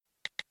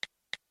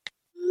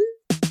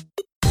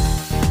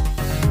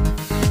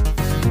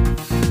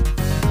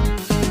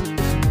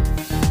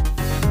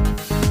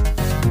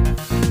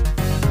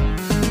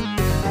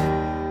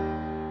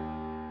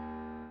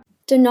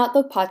The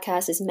Notebook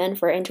podcast is meant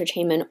for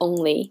entertainment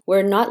only.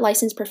 We're not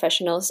licensed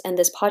professionals, and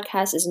this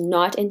podcast is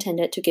not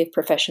intended to give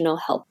professional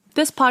help.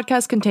 This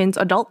podcast contains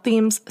adult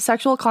themes,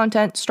 sexual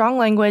content, strong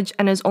language,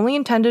 and is only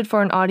intended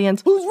for an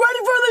audience who's ready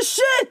for the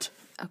shit!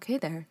 Okay,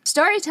 there.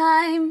 Story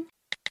time!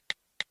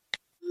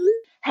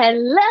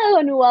 Hello,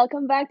 and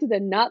welcome back to the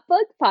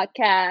Notebook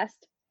podcast.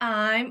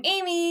 I'm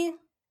Amy.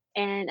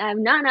 And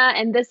I'm Nana,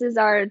 and this is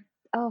our...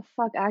 Oh,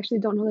 fuck, I actually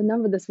don't know the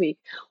number this week.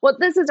 Well,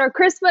 this is our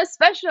Christmas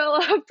special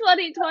of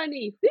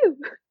 2020. Whew.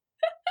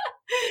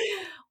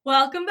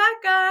 Welcome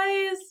back,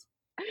 guys.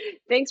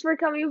 Thanks for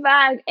coming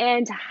back,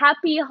 and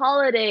happy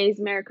holidays.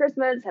 Merry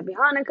Christmas, happy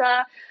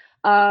Hanukkah.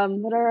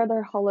 What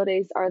other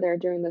holidays are there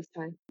during this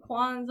time?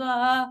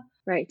 Kwanzaa.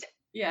 Right.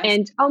 Yes.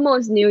 And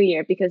almost New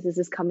Year, because this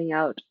is coming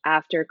out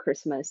after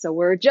Christmas. So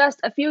we're just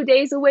a few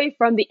days away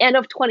from the end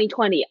of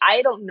 2020.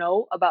 I don't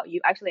know about you.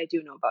 Actually, I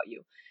do know about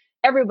you.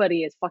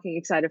 Everybody is fucking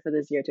excited for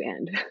this year to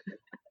end.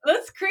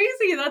 That's crazy.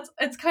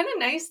 It's kind of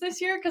nice this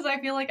year because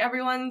I feel like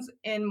everyone's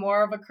in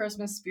more of a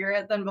Christmas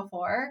spirit than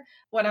before.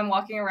 When I'm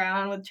walking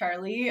around with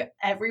Charlie,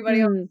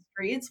 everybody on the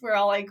streets, we're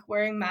all like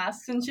wearing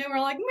masks and shit. We're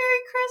like,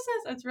 Merry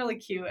Christmas. It's really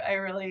cute. I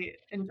really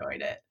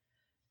enjoyed it.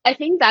 I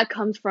think that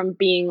comes from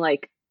being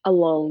like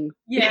alone.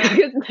 Yeah.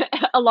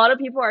 A lot of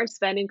people are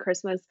spending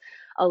Christmas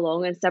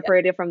alone and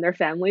separated from their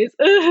families.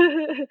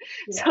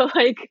 So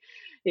like,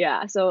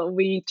 yeah, so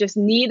we just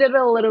needed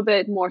a little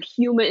bit more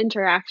human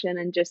interaction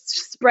and just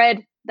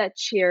spread that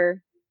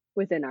cheer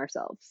within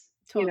ourselves.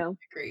 Totally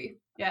agree.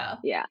 Yeah.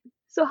 Yeah.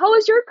 So how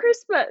was your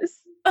Christmas?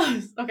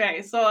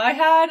 Okay, so I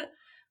had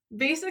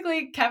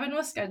basically Kevin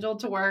was scheduled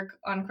to work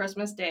on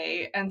Christmas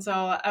Day, and so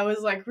I was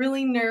like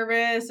really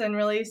nervous and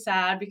really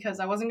sad because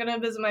I wasn't gonna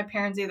visit my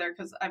parents either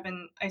because I've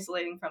been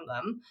isolating from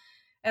them.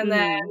 And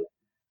then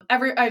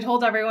I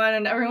told everyone,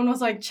 and everyone was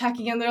like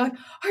checking in. They're like,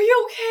 "Are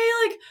you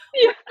okay? Like, what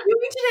are you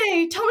doing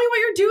today? Tell me what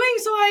you're doing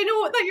so I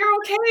know that you're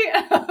okay."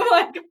 And I'm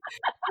like,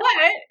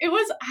 "What?" It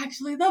was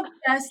actually the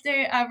best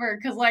day ever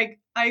because like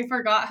I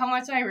forgot how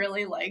much I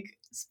really like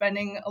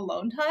spending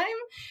alone time,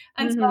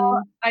 and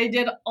so I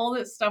did all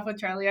this stuff with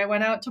Charlie. I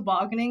went out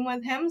tobogganing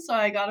with him, so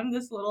I got him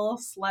this little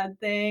sled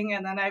thing,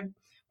 and then I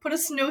put a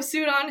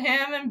snowsuit on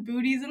him and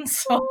booties and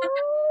so on.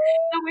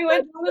 And we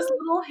went down this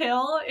little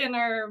hill in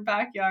our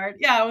backyard.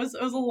 Yeah, it was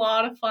a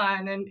lot of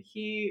fun, and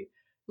he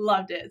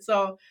loved it.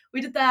 So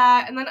we did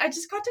that, and then I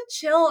just got to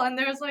chill, and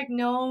there was like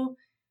no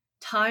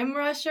time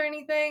rush or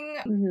anything.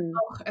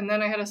 And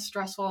then I had a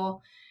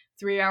stressful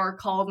 3-hour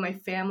call with my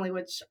family,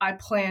 which I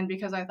planned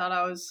because I thought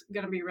I was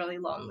gonna be really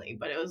lonely,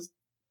 but it was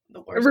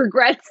the worst.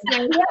 Regrets.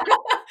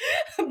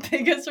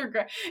 Biggest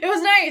regret. It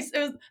was nice. It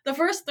was the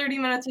first 30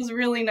 minutes was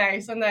really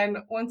nice, and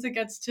then once it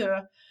gets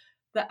to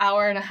the 1.5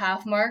 hour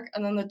mark,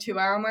 and then the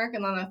 2-hour mark,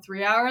 and then the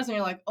 3 hours, and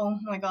you're like, oh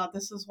my god,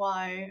 this is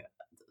why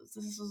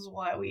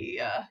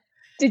we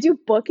Did you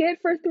book it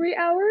for 3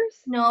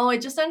 hours? No,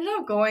 it just ended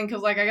up going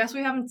because like I guess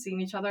we haven't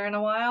seen each other in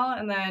a while,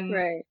 and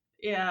then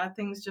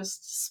things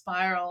just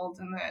spiraled,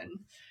 and then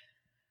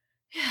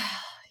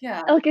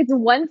yeah. Like it's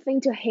one thing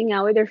to hang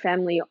out with your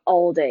family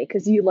all day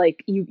because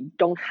you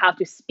don't have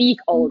to speak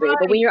all day.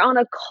 But when you're on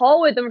a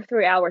call with them for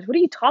 3 hours, what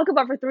do you talk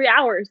about for 3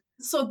 hours?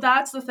 So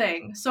that's the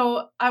thing.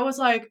 So I was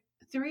like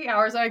 3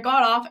 hours. I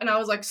got off and I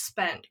was like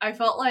spent. I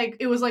felt like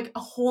it was like a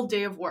whole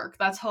day of work.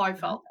 That's how I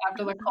felt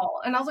after the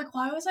call. And I was like,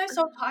 why was I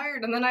so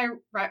tired? And then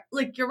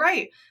you're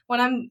right.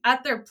 When I'm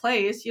at their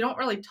place, you don't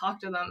really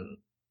talk to them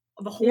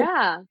the whole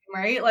time,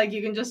 right? Like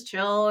you can just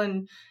chill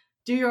and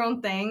do your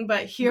own thing.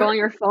 But here, go on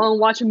your phone,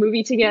 watch a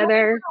movie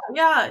together.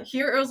 Yeah.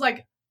 Here it was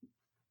like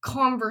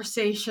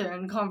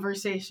conversation,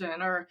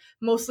 or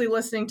mostly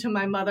listening to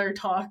my mother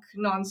talk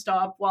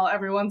nonstop while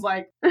everyone's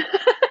like,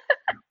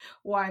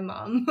 why,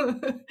 Mom?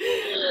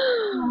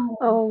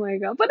 Oh my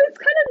god. But it's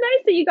kind of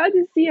nice that you got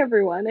to see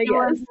everyone, I guess.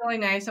 It was really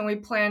nice, and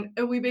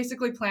we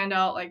basically planned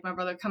out like my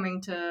brother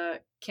coming to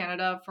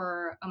Canada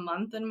for a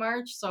month in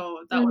March, so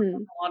that was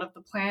a lot of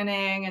the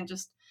planning and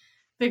just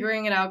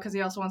figuring it out because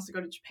he also wants to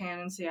go to Japan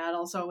and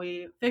Seattle, so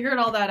we figured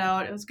all that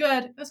out. It was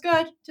good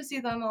to see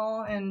them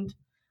all, and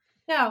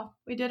yeah,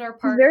 we did our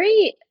part.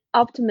 Very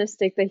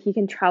optimistic that he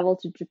can travel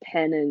to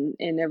Japan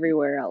and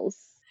everywhere else.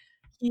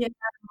 Yeah.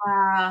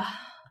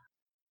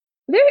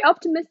 Very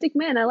optimistic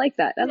man. I like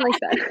that.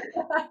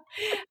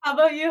 How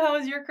about you? How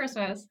was your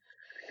Christmas?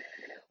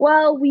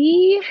 Well,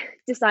 we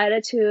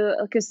decided to,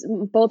 because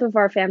both of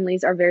our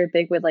families are very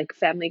big with like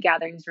family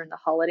gatherings during the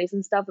holidays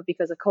and stuff, but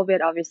because of COVID,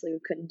 obviously we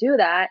couldn't do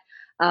that.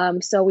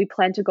 So we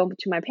planned to go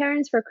to my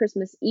parents for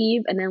Christmas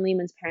Eve and then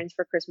Lehman's parents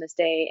for Christmas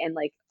Day. And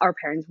like our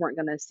parents weren't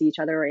going to see each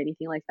other or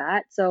anything like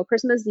that. So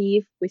Christmas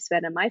Eve, we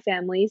spent at my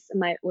family's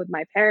with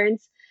my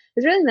parents. It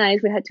was really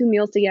nice. We had 2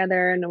 meals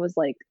together and it was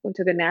like, we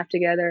took a nap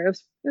together.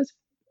 It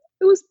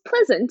was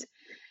pleasant.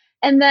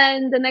 And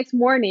then the next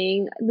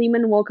morning,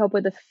 Lehman woke up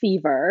with a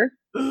fever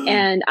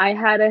and I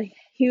had a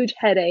huge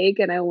headache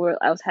and I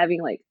was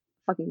having like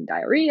fucking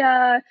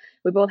diarrhea.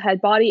 We both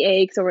had body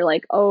aches. So we're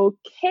like,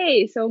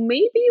 okay, so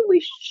maybe we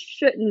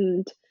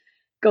shouldn't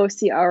go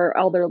see our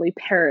elderly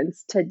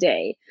parents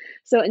today.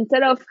 So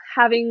instead of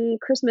having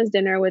Christmas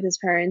dinner with his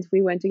parents,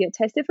 we went to get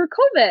tested for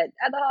COVID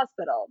at the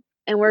hospital.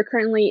 And we're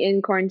currently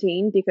in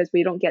quarantine because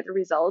we don't get the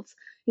results.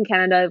 In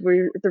Canada,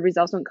 the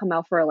results don't come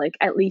out for like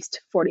at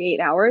least 48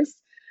 hours.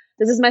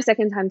 This is my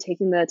second time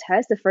taking the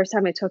test. The first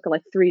time it took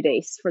like 3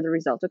 days for the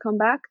result to come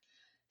back.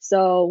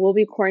 So we'll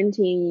be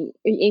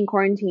in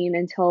quarantine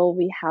until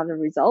we have the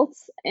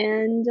results.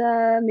 And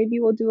maybe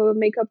we'll do a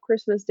makeup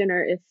Christmas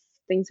dinner if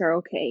things are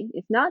okay.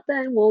 If not,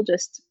 then we'll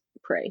just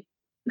pray.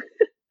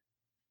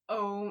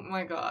 Oh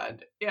my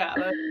God. Yeah,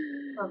 that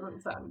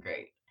doesn't sound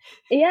great.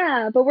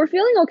 Yeah, but we're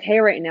feeling okay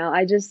right now.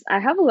 I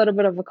have a little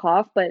bit of a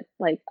cough, but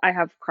like I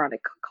have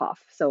chronic cough.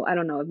 So I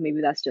don't know if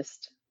maybe that's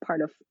just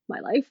part of my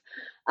life.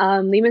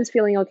 Lehman's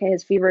feeling okay.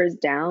 His fever is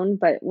down,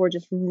 but we're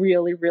just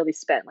really, really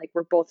spent. Like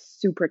we're both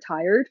super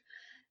tired.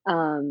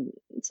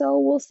 So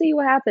we'll see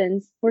what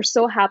happens. We're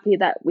so happy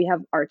that we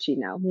have Archie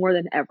now, more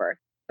than ever.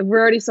 We're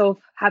already so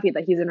happy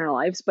that he's in our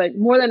lives, but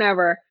more than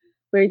ever,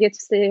 we get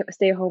to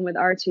stay home with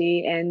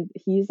Archie, and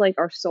he's like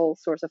our sole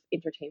source of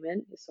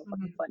entertainment. It's so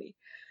fucking funny.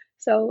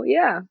 So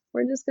yeah,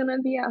 we're just gonna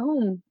be at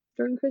home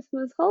during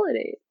Christmas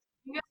holidays.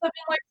 You guys have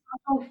been like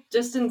social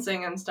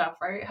distancing and stuff,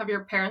 right? Have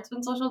your parents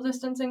been social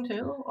distancing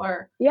too,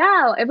 or?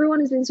 Yeah, everyone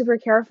has been super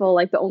careful.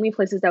 Like the only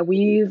places that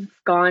we've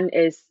gone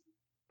is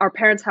our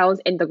parents' house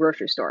and the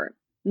grocery store.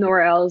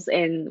 Nowhere else,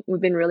 and we've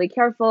been really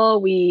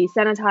careful. We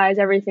sanitize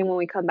everything when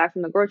we come back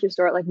from the grocery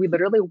store. Like we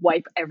literally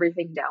wipe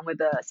everything down with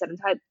the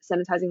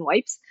sanitizing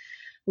wipes.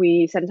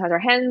 We sanitize our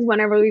hands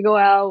whenever we go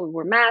out. We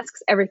wear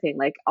masks, everything,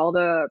 like all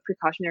the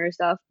precautionary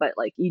stuff. But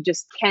like you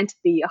just can't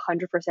be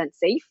 100%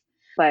 safe.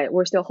 But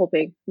we're still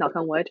hoping, knock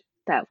on wood,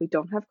 that we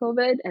don't have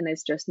COVID and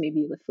it's just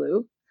maybe the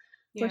flu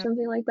or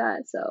something like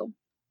that. So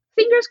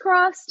fingers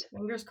crossed.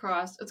 Fingers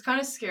crossed. It's kind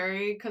of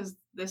scary because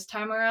this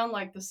time around,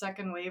 like the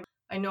second wave,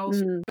 I know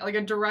like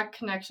a direct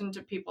connection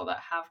to people that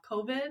have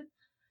COVID.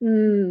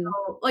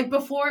 So, like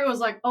before it was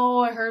like,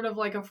 oh, I heard of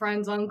like a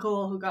friend's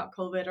uncle who got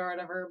COVID or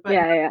whatever. But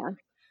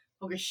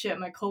okay, shit,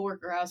 my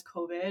coworker has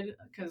COVID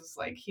because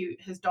like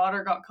his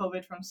daughter got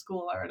COVID from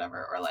school or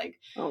whatever. Or like,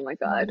 oh my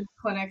God,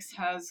 clinics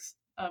has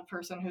a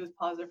person who's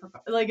positive for,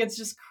 like, it's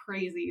just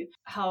crazy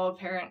how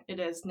apparent it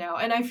is now.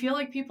 And I feel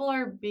like people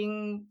are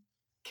being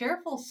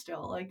careful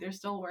still. Like they're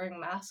still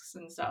wearing masks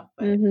and stuff.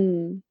 But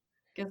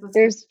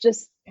there's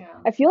just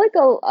I feel like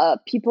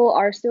people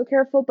are still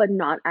careful, but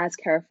not as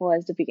careful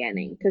as the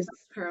beginning. Because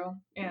true,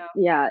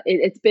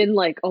 it's been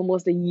like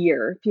almost a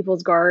year.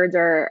 People's guards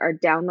are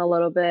down a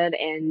little bit,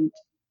 and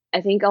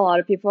I think a lot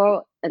of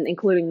people, and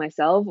including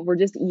myself, we're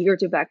just eager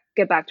to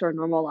get back to our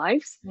normal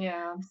lives.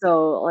 Yeah.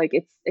 So like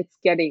it's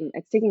taking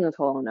a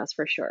toll on us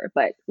for sure.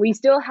 But we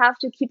still have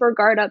to keep our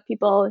guard up,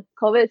 people.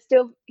 COVID's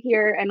still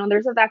here. I know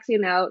there's a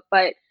vaccine out,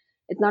 but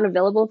it's not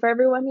available for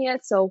everyone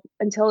yet. So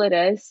until it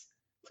is,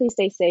 please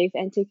stay safe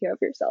and take care of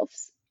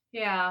yourselves.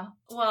 Yeah.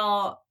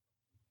 Well,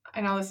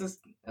 I know this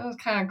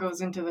kind of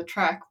goes into the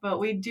trek, but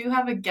we do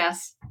have a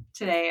guest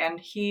today, and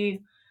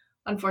he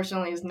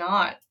unfortunately is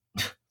not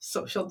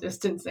social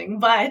distancing,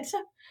 but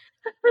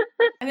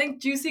I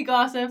think juicy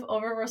gossip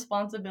over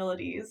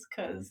responsibilities,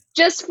 because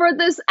just for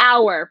this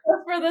hour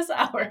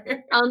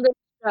on the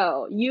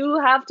show, you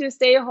have to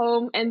stay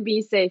home and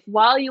be safe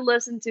while you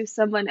listen to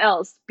someone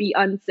else be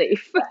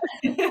unsafe.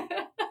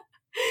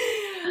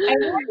 And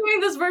we're doing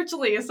this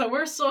virtually, so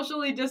we're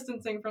socially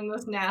distancing from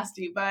this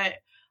nasty, but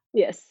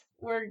yes,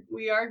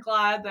 we are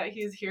glad that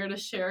he's here to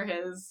share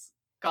his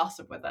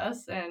gossip with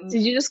us. And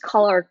did you just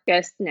call our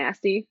guest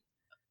nasty?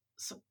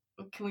 So,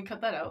 can we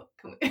cut that out?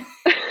 Can we?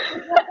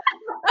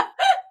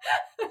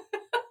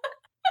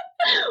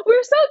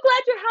 We're so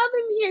glad to have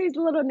him here. He's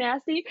a little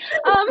nasty.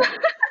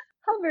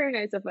 How very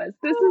nice of us.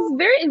 This is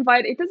very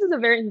inviting. This is a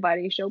very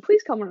inviting show.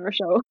 Please come on our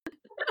show.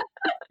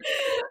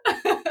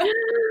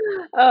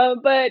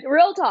 But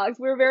real talks,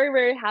 we're very,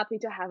 very happy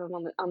to have him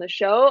on the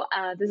show.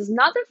 This is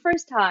not the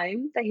first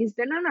time that he's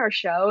been on our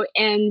show,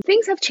 and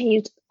things have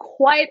changed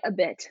quite a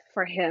bit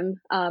for him,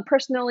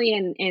 personally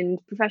and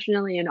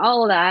professionally and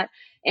all of that.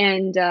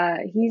 And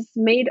he's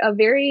made a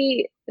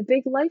very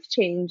big life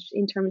change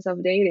in terms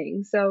of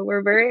dating. So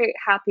we're very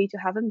happy to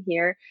have him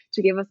here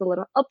to give us a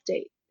little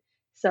update.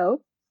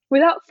 So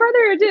without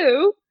further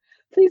ado,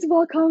 please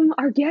welcome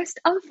our guest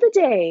of the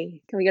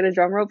day. Can we get a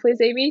drum roll, please,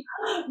 Amy?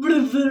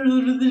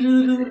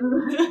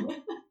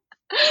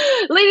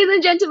 Ladies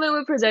and gentlemen,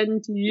 we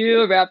present to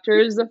you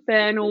Raptors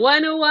Fan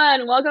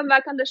 101. Welcome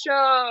back on the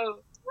show.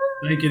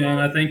 Thank you,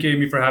 Nana. Thank you,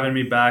 Amy, for having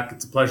me back.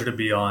 It's a pleasure to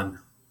be on.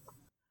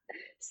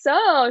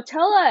 So,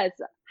 tell us,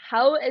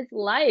 how is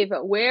life?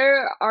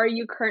 Where are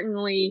you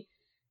currently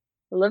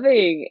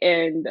living,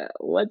 and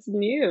what's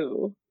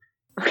new?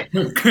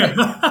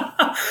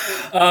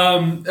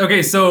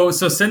 Okay, so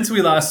since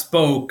we last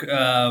spoke,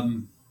 a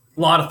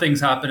lot of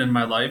things happened in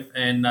my life,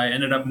 and I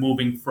ended up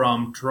moving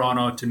from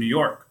Toronto to New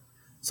York.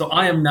 So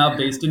I am now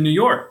based in New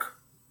York.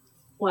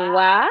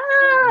 Wow.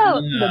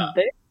 Yeah. The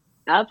Big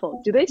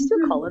Apple. Do they still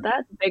call it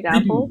that? Big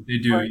Apple? They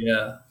do,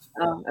 yeah.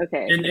 Oh,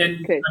 okay.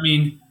 And Good. I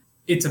mean,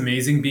 it's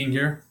amazing being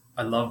here.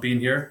 I love being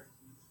here.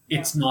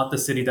 it's not the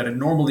city that it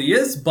normally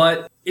is,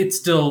 but it's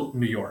still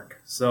New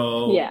York.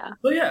 So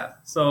Yeah.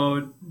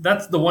 so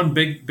that's the one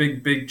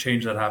big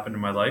change that happened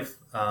in my life.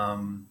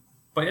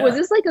 But yeah, Was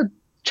this like a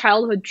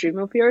childhood dream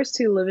of yours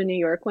to live in New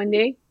York one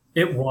day?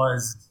 it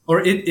was,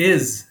 or it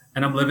is,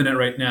 and I'm living it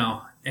right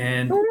now,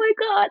 and Oh my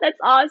God, that's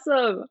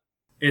awesome.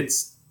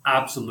 it's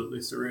absolutely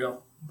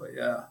surreal. But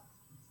yeah.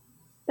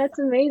 That's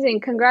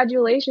amazing.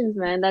 Congratulations,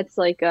 man. That's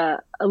like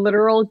a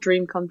literal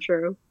dream come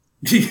true.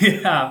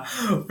 Yeah,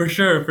 for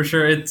sure, for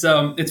sure. It's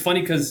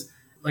funny because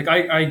like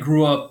I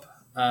grew up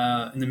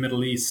in the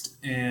Middle East,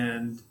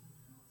 and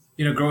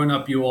growing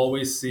up, you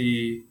always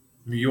see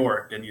New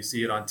York, and you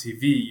see it on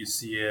TV, you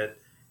see it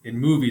in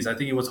movies. I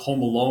think it was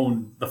Home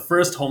Alone, the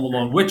first Home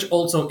Alone, which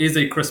also is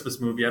a Christmas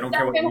movie. I don't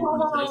care what Second movie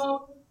Home it is. Alone.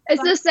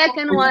 It's the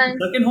second one.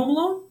 Second Home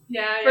Alone?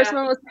 Yeah, First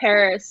one was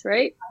Paris,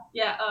 right?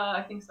 Yeah,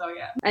 I think so,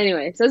 yeah.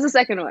 Anyway, so it's the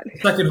second one.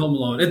 Second Home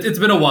Alone. It's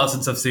been a while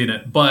since I've seen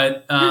it,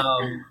 but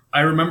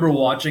I remember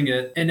watching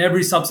it, and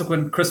every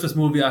subsequent Christmas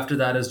movie after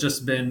that has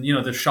just been,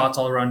 the shots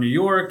all around New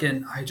York,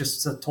 and I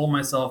just told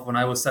myself when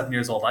I was 7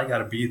 years old, I got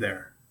to be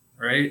there,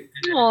 right?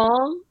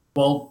 Aww.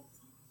 Well,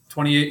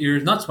 28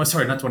 years, not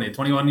 28,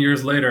 21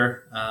 years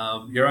later,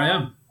 here I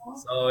am.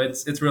 So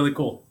it's really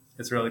cool.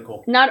 It's really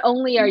cool. Not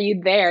only are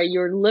you there,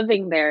 you're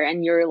living there,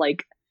 and you're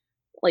like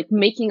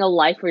making a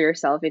life for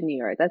yourself in New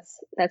York.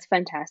 That's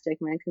fantastic,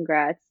 man.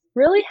 Congrats.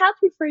 Really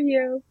happy for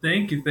you.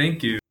 Thank you.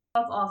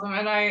 That's awesome.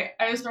 And I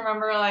just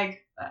remember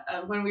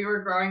when we were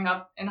growing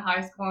up in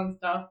high school and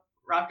stuff,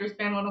 Raptors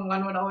Fan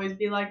 101 would always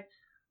be like,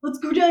 let's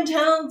go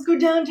downtown,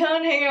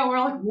 hang out. We're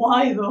like,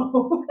 why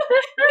though?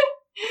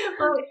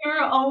 But you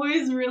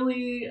always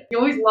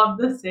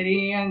loved the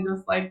city and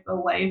just like the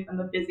life and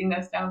the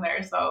busyness down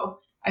there. So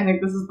I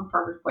think this is the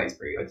perfect place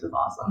for you, which is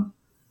awesome.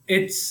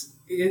 It's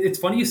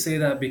funny you say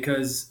that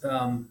because,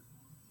 I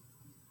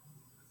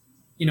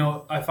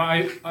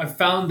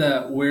found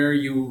that where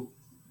you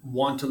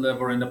want to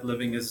live or end up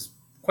living is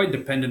quite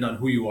dependent on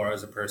who you are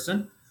as a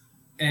person.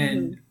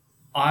 And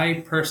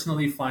I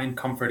personally find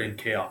comfort in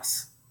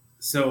chaos.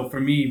 So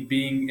for me,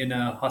 being in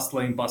a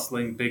hustling,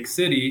 bustling big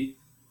city,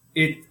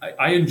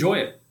 I enjoy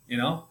it,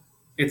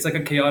 It's like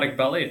a chaotic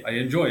ballet. I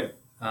enjoy it.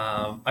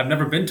 I've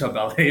never been to a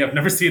ballet. I've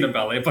never seen a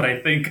ballet, but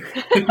I think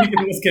if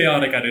it was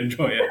chaotic, I'd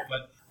enjoy it.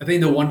 But I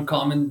think the one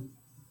common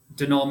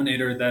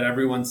denominator that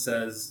everyone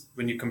says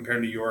when you compare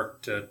New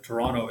York to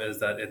Toronto is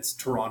that it's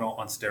Toronto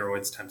on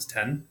steroids times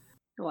 10.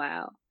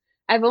 Wow.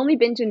 I've only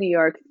been to New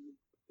York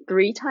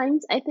 3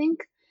 times, I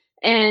think.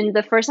 And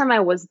the first time I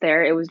was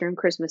there, it was during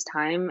Christmas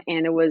time,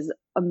 and it was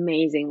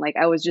amazing. Like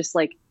I was just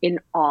like in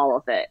awe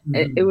of it.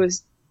 It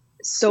was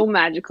so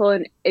magical,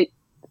 and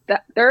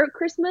their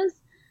Christmas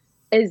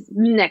is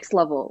next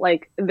level.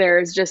 Like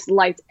there's just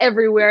lights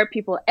everywhere,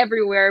 people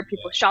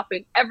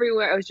shopping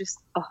everywhere. It was just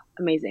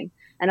amazing.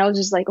 And I was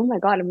just like, oh my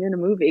God, I'm in a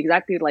movie.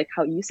 Exactly like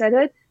how you said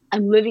it.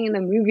 I'm living in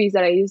the movies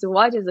that I used to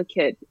watch as a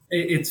kid.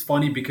 It's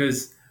funny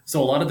because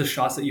so a lot of the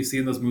shots that you see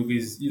in those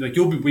movies,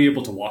 you'll be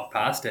able to walk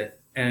past it,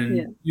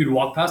 and you'd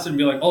walk past it and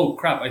be like, oh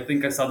crap, I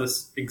think I saw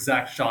this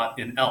exact shot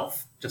in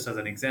Elf, just as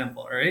an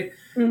example, right?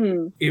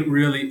 It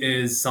really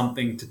is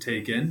something to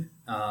take in.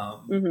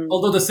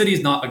 Although the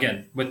city's not,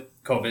 again, with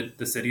COVID,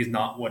 the city is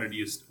not what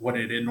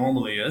it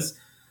normally is.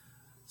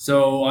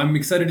 So I'm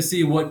excited to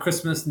see what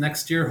Christmas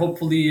next year,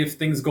 hopefully if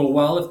things go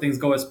well, if things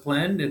go as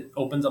planned, it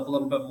opens up a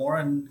little bit more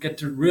and get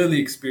to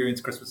really experience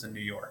Christmas in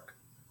New York.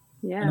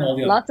 Yeah,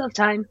 lots of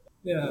time.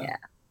 Yeah.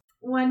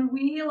 When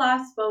we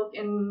last spoke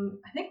in,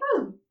 I think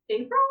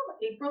it was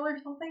April or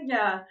something.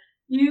 Yeah.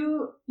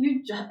 You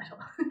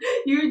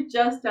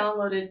just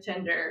downloaded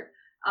Tinder.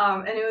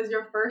 And it was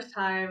your first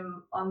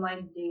time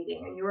online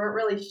dating, and you weren't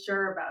really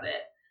sure about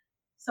it.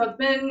 So it's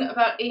been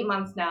about 8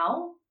 months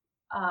now.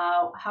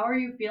 How are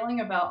you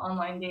feeling about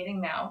online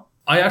dating now?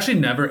 I actually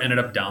never ended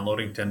up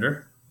downloading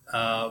Tinder.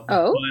 Oh?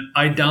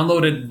 But I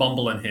downloaded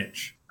Bumble and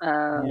Hinge.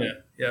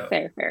 Yeah.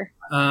 Fair.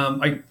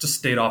 I just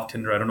stayed off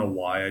Tinder. I don't know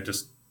why. I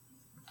just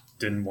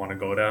didn't want to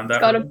go down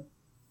that road. Got a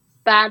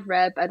bad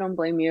rep. I don't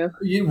blame you.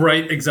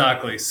 Right,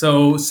 exactly.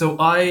 So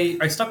I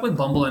stuck with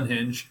Bumble and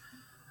Hinge.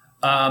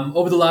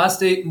 Over the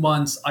last 8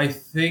 months, I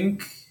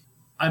think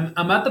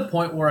I'm at the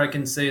point where I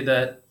can say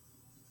that,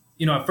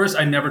 at first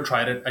I never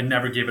tried it. I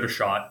never gave it a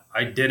shot.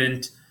 I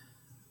didn't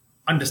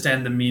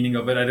understand the meaning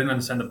of it. I didn't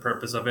understand the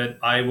purpose of it.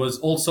 I was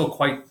also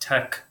quite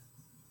tech,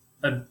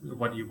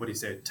 what do you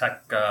say?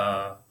 Tech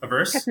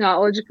averse?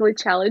 Technologically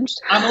challenged.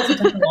 I'm also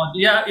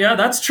technologically, yeah,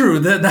 that's true.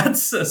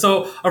 That's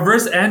so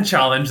averse and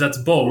challenged. That's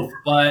both.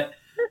 But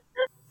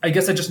I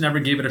guess I just never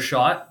gave it a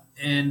shot.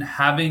 And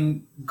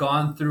having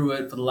gone through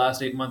it for the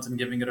last 8 months and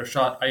giving it a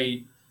shot,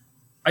 I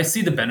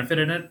see the benefit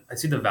in it. I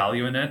see the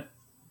value in it.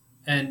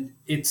 And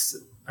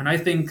I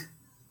think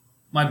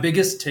my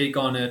biggest take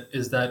on it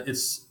is that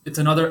it's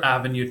another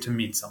avenue to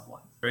meet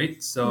someone,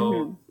 right?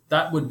 So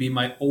that would be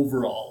my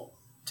overall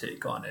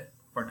take on it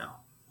for now.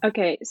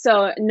 Okay,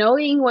 so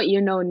knowing what you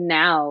know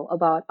now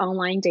about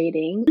online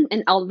dating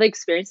and all the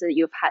experiences that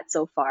you've had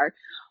so far,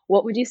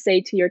 what would you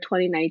say to your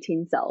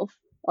 2019 self?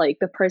 like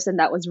the person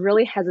that was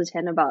really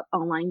hesitant about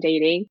online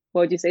dating,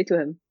 what would you say to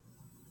him?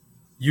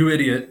 You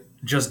idiot,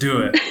 just do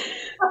it.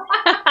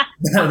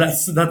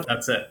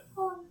 That's it.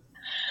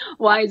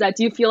 Why is that?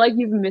 Do you feel like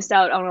you've missed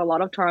out on a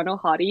lot of Toronto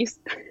hotties?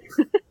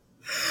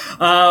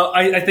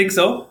 I think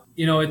so.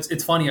 You know,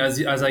 it's funny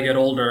as I get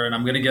older, and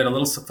I'm going to get a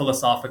little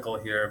philosophical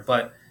here,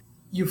 but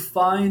you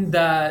find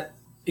that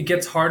it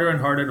gets harder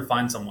and harder to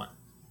find someone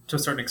to a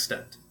certain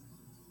extent.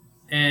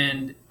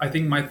 And I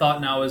think my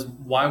thought now is,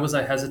 why was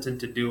I hesitant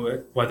to do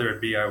it? Whether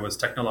it be I was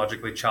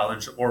technologically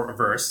challenged or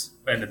reverse,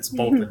 and it's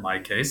both in my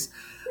case.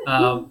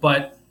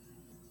 But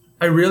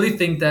I really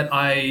think that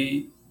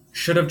I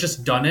should have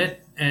just done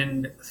it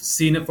and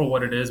seen it for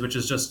what it is, which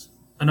is just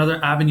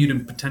another avenue to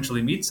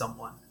potentially meet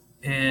someone.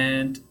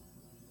 And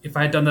if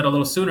I had done that a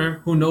little sooner,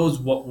 who knows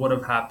what would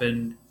have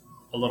happened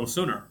a little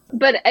sooner.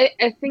 But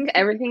I think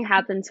everything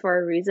happens for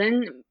a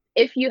reason.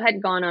 If you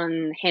had gone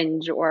on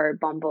Hinge or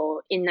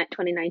Bumble in that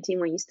 2019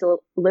 when you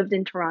still lived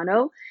in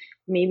Toronto,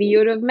 maybe you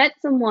would have met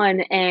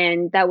someone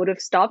and that would have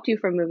stopped you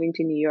from moving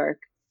to New York.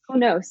 Who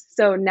knows?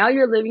 So now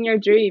you're living your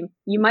dream.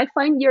 You might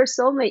find your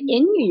soulmate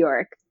in New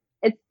York.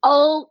 It's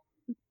all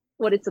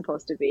what it's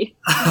supposed to be.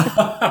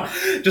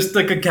 Just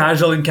like a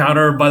casual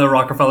encounter by the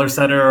Rockefeller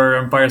Center or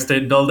Empire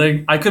State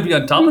Building. I could be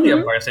on top of the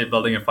Empire State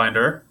Building and find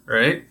her,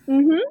 right?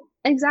 Mm-hmm.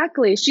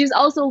 Exactly. She's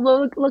also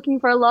looking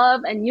for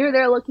love, and you're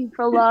there looking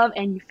for love,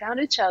 and you found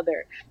each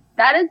other.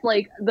 That is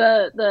like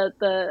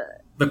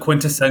the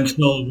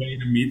quintessential way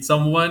to meet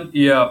someone.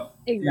 Yeah.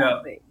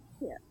 Exactly.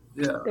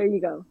 Yeah. There you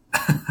go.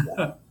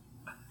 Yeah.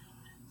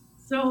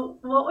 So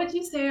what would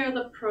you say are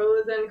the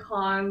pros and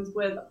cons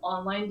with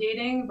online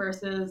dating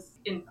versus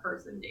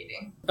in-person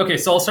dating? Okay,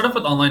 so I'll start off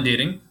with online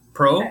dating.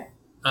 Pro, Okay.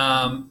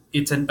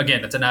 It's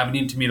an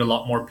avenue to meet a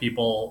lot more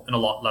people in a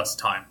lot less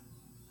time,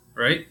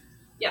 right?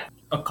 Yeah.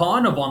 A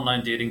con of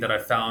online dating that I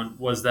found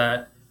was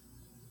that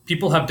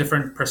people have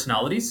different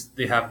personalities.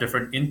 They have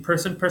different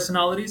in-person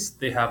personalities.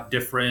 They have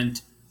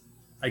different,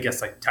 I guess,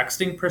 like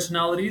texting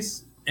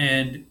personalities.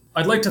 And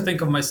I'd like to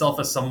think of myself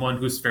as someone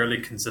who's fairly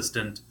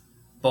consistent,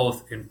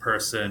 both in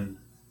person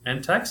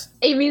and text.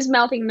 Amy's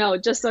mouthing no,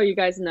 just so you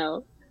guys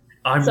know.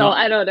 I'm not.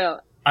 I don't know.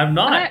 I'm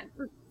not.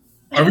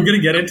 Are we going to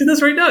get into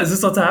this right now? Is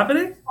this what's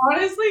happening?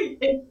 Honestly,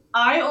 if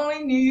I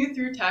only knew you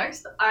through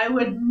text, I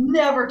would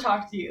never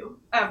talk to you,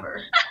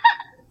 ever.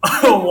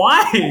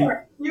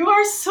 Why? You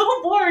are so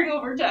boring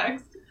over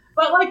text.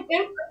 But like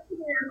in person,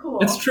 you're cool.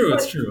 It's true.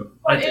 It's true.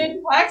 But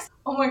in text,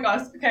 oh my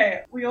gosh.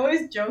 Okay, we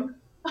always joke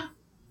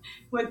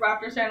with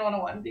Raptor Fan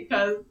 101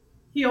 because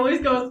he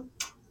always goes,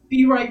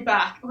 "Be right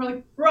back." And we're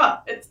like,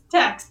 "Bruh, it's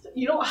text.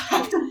 You don't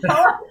have to tell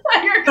us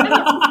that you're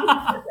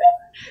gonna."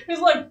 He's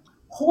like,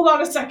 "Hold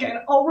on a second.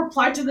 I'll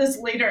reply to this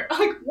later." I'm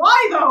like,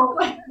 why though?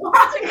 Like,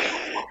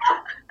 why?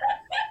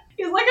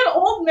 He's like an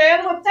old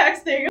man with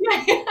texting.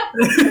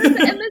 This is the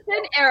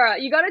MSN era.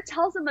 You gotta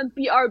tell someone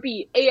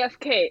BRB,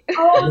 AFK.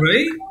 Oh,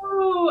 Right?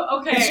 true.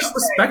 Okay. It's just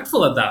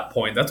respectful at that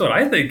point. That's what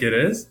I think it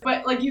is.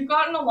 But like, you've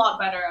gotten a lot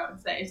better, I would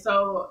say.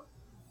 So,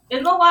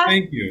 in the last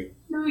Thank you.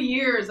 2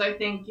 years, I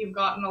think you've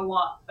gotten a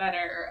lot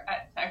better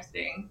at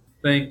texting.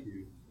 Thank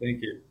you.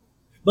 Thank you.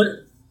 But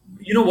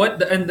you know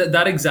what? And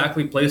that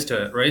exactly plays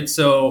to it, right?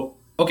 So,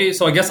 okay,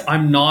 so I guess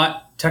I'm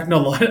not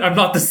I'm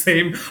not the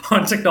same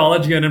on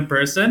technology and in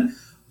person,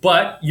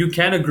 but you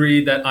can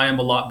agree that I am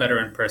a lot better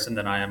in person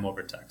than I am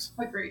over text.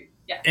 Agreed.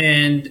 Yeah.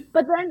 And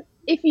But then,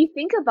 if you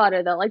think about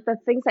it, though, like the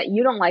things that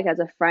you don't like as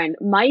a friend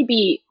might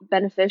be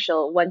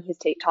beneficial when he's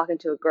talking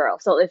to a girl.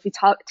 So if he's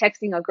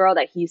texting a girl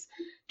that he's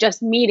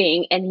just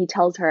meeting and he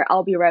tells her,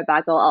 "I'll be right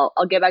back. I'll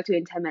get back to you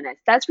in 10 minutes."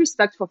 That's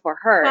respectful for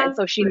her, and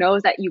so she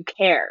knows that you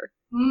care.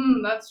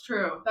 That's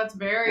true. That's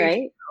very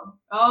Right? true.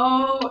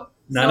 Oh,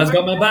 Nana's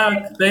got my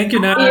back. Thank you,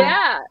 Nana.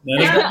 Yeah,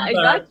 Nana's got my I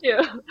back. got you.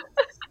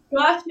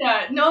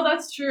 Gotcha. No,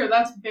 that's true.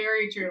 That's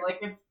very true. Like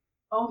if,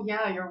 oh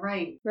yeah, you're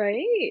right.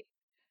 Right.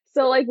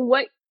 So, like,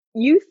 what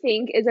you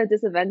think is a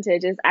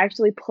disadvantage is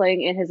actually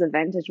playing in his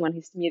advantage when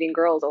he's meeting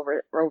girls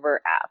over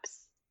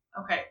apps.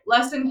 Okay,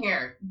 lesson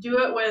here. Do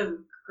it with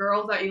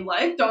girls that you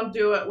like. Don't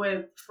do it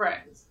with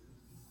friends.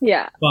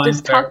 Yeah, Fine,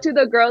 just fair. talk to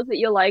the girls that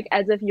you like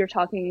as if you're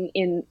talking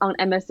on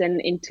MSN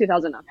in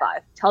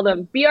 2005. Tell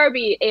them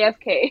BRB,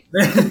 AFK.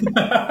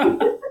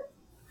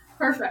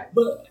 Perfect.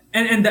 But,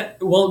 and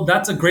that, well,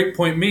 that's a great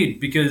point made,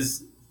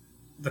 because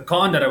the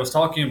con that I was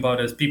talking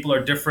about is people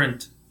are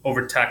different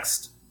over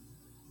text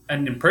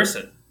and in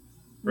person,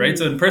 right?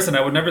 So in person, I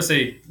would never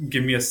say,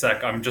 "Give me a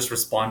sec, I'm just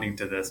responding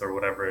to this," or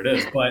whatever it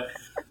is. But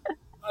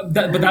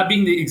that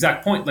being the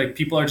exact point, like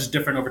people are just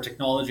different over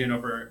technology and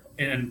over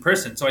in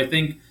person. So I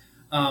think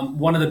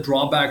one of the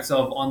drawbacks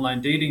of online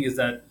dating is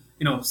that,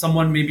 you know,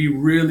 someone may be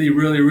really,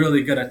 really,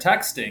 really good at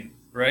texting,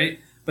 right?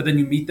 But then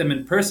you meet them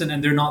in person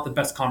and they're not the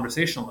best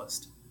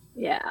conversationalist.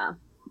 Yeah.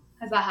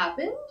 Has that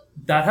happened?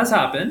 That has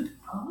happened.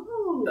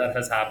 Oh. That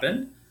has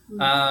happened.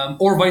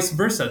 Or vice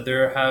versa.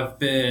 There have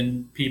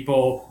been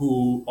people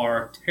who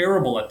are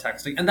terrible at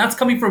texting, and that's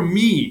coming from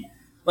me.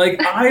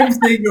 Like, I'm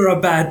saying you're a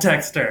bad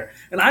texter,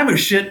 and I'm a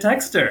shit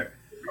texter.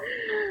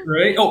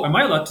 Right? Oh, am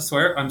I allowed to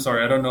swear? I'm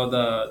sorry, I don't know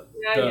the...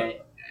 Yeah.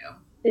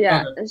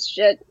 Yeah, Okay.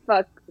 shit,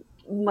 fuck,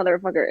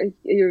 motherfucker,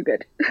 you're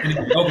good.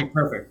 Okay,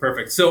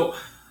 perfect. So,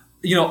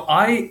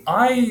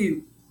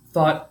 I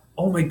thought,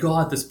 oh my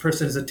god, this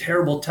person is a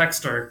terrible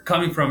texter.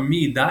 Coming from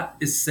me, that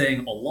is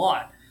saying a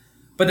lot.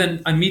 But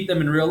then I meet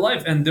them in real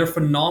life, and they're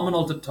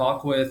phenomenal to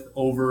talk with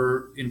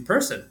over in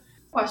person.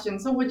 Question.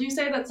 So would you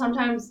say that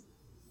sometimes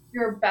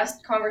your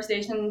best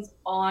conversations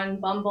on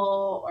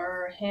Bumble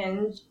or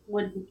Hinge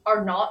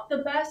are not the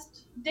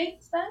best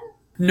dates then?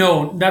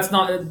 No, that's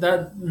not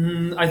that.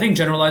 I think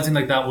generalizing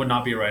like that would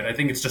not be right. I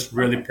think it's just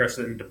really Okay.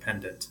 person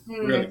dependent.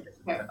 Really Mm,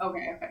 person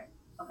okay, dependent.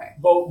 okay.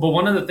 But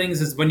one of the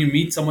things is when you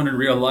meet someone in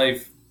real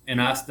life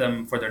and ask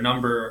them for their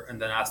number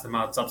and then ask them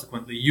out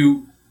subsequently,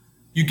 you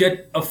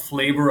get a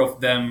flavor of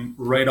them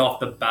right off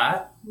the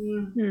bat,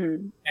 Mm, Hmm.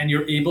 and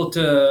you're able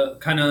to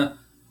kind of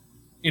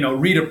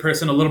read a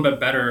person a little bit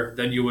better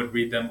than you would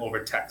read them over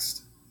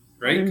text,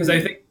 right? Because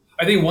Mhm.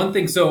 I think one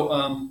thing. So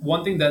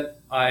one thing that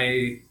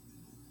I,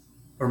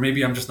 or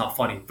maybe I'm just not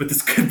funny, but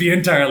this could be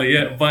entirely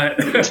it. But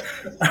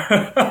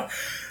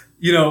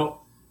you know,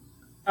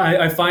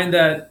 I find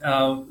that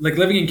like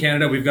living in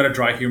Canada, we've got a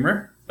dry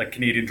humor, like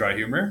Canadian dry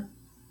humor. Yeah.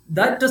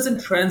 That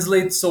doesn't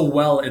translate so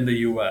well in the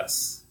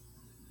US.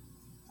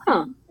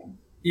 Huh.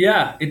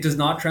 Yeah, it does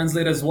not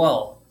translate as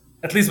well,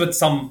 at least with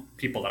some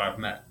people that I've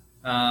met.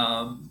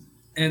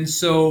 And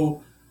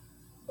so,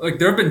 like,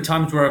 there have been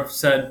times where I've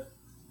said,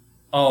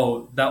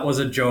 "Oh, that was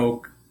a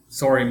joke.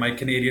 Sorry, my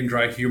Canadian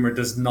dry humor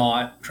does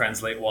not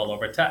translate well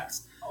over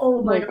text." Oh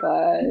Oh my my god.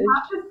 god. You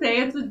have to say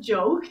it's a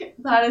joke.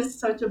 That is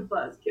such a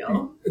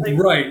buzzkill. Like,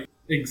 Right,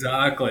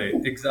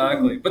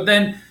 exactly. But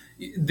then,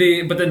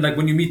 like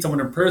when you meet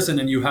someone in person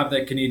and you have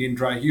that Canadian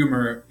dry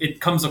humor, it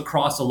comes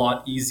across a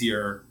lot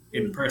easier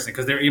in person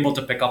because they're able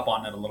to pick up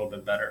on it a little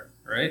bit better,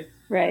 right?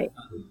 Right.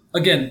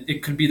 Again,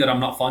 it could be that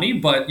I'm not funny,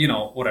 but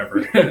whatever,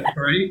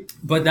 right?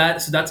 But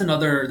that's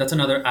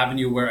another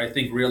avenue where I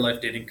think real life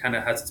dating kind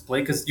of has its play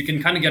because you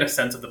can kind of get a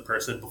sense of the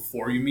person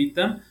before you meet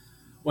them.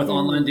 With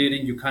online Mhm.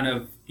 dating, you kind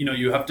of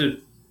you have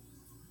to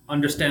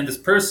understand this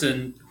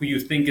person who you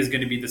think is going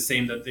to be the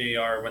same that they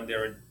are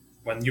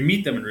when you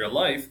meet them in real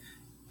life,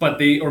 but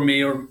they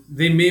may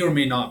or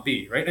may not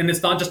be, right? And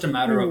it's not just a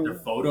matter of their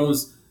Hmm.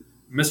 photos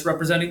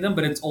misrepresenting them,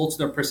 but it's also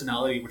their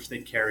personality which they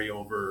carry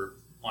over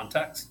on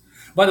text.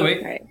 By the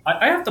way, Right.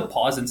 I have to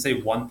pause and say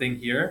one thing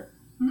here.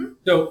 Mhm.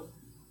 So,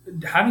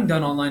 having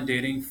done online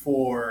dating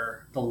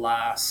for the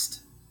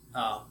last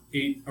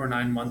 8 or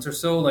 9 months or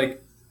so,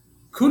 like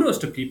kudos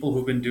to people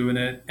who've been doing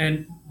it.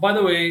 And by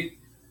the way,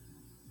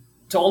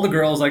 to all the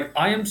girls, like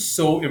I am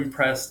so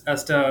impressed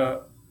as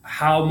to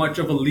how much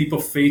of a leap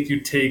of faith you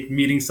take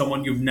meeting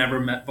someone you've never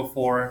met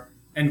before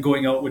and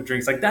going out with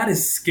drinks. Like that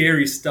is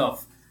scary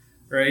stuff,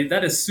 right?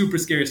 That is super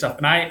scary stuff.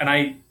 And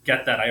I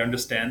get that. I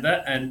understand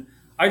that. And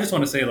I just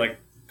want to say like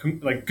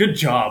good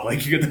job.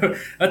 Like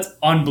that's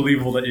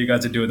unbelievable that you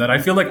guys are doing that. I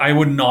feel like I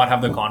would not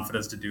have the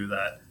confidence to do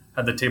that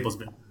had the tables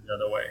been the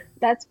other way.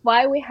 That's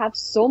why we have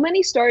so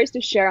many stories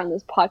to share on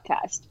this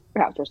podcast.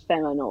 Perhaps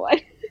fan I know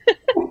what.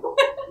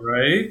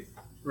 Right?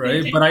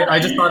 Right. But I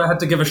just thought I had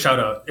to give a shout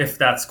out if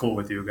that's cool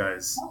with you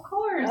guys. of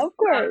course. Of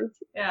course.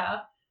 Yeah.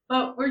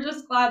 But we're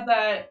just glad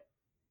that,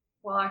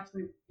 well,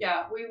 actually,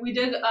 yeah, we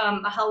did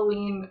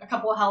a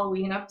couple of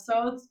Halloween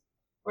episodes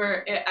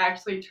where it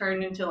actually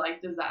turned into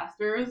like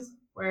disasters,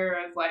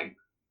 whereas like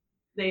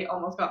they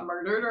almost got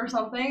murdered or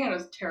something, and it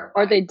was terrifying.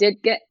 Or they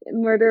did get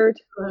murdered.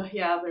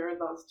 Yeah, there were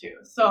those too.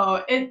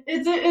 So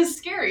it's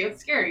scary. It's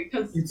scary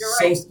because It's you're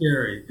so right.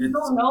 scary. You It's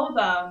don't know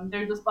them.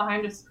 They're just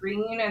behind a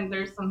screen, and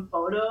there's some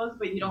photos,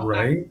 but you don't right.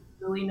 actually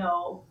really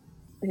know.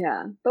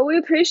 Yeah. But we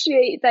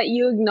appreciate that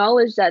you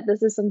acknowledge that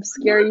this is some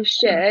scary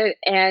shit,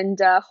 and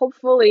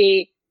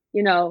hopefully,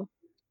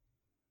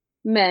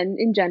 men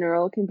in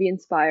general can be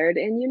inspired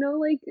and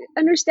like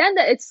understand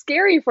that it's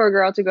scary for a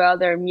girl to go out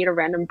there and meet a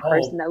random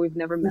person that we've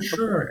never For met sure.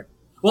 before.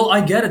 Well,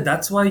 I get it.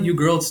 That's why you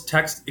girls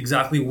text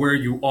exactly where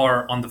you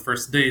are on the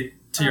first date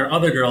to your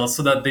other girls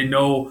so that they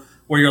know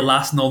where your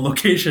last known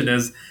location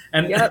is.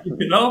 And Yep.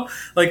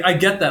 like I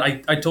get that.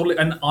 I totally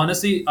and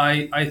honestly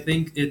I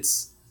think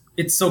it's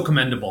so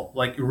commendable.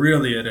 Like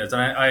really it is.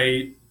 And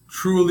I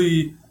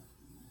truly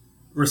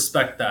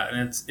respect that.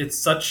 And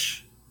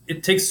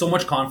it takes so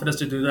much confidence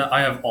to do that.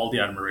 I have all the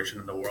admiration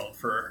in the world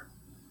for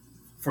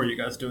you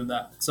guys doing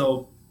that.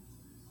 So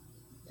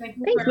Thank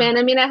you Thanks, for- man.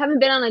 I mean, I haven't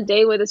been on a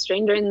date with a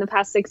stranger in the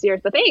past 6 years,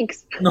 but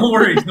thanks. no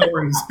worries.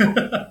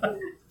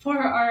 for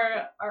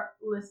our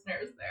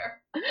listeners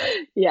there.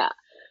 Yeah.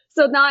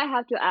 So now I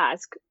have to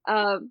ask,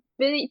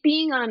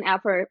 being on an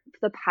app for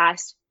the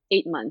past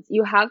 8 months,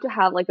 you have to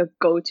have like a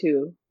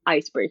go-to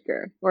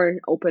icebreaker or an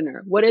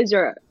opener. What is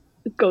your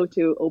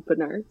go-to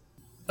opener?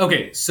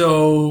 Okay,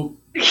 so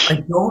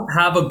I don't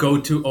have a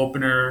go-to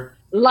opener.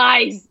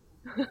 Lies.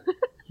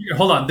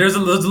 Hold on, there's a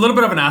little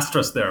bit of an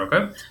asterisk there.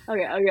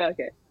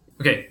 Okay.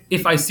 Okay.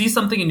 If I see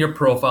something in your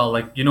profile,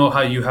 like you know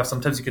how you have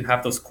sometimes you can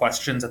have those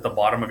questions at the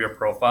bottom of your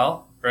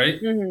profile,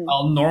 right? Mhm.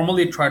 I'll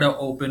normally try to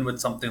open with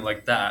something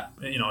like that.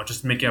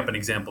 Just making up an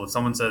example. If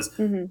someone says,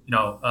 Mhm.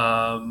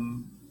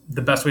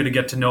 the best way to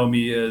get to know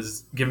me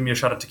is giving me a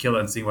shot of tequila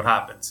and seeing what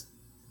happens,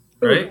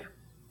 right?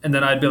 And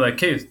then I'd be like,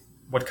 "Hey,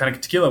 what kind of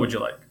tequila would you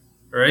like?"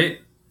 Right?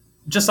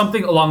 Just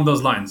something along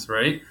those lines,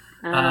 right?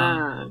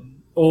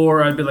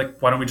 Or I'd be like,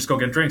 "Why don't we just go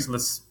get drinks and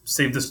let's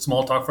save this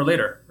small talk for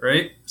later,"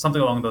 right?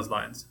 Something along those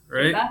lines,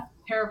 right? That's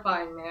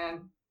terrifying,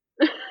 man.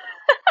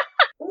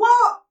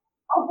 Well,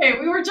 okay,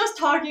 we were just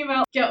talking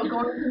about going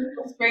to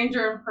meet a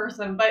stranger in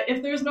person, but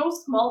if there's no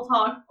small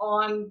talk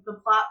on the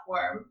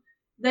platform,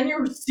 then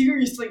you're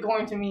seriously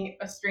going to meet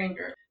a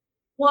stranger.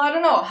 Well, I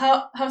don't know.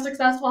 How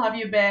successful have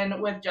you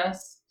been with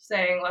just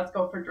saying, let's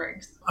go for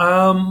drinks?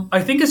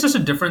 I think it's just a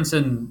difference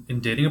in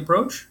dating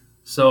approach.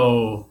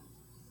 So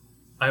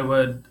I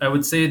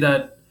would say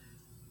that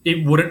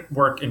it wouldn't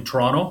work in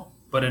Toronto,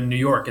 but in New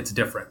York, it's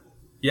different.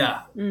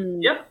 Yeah.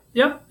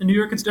 Yeah. In New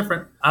York, it's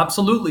different.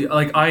 Absolutely.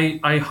 Like I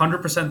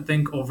 100%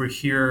 think over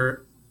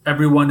here,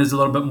 everyone is a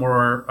little bit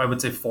more, I would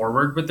say,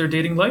 forward with their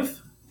dating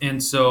life.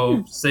 And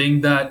so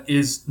saying that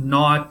it's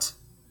not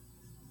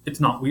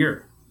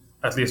weird.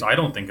 At least I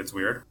don't think it's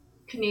weird.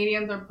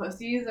 Canadians are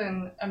pussies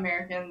and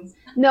Americans.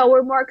 No,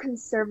 we're more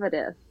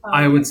conservative.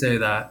 I would say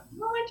that.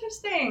 Oh,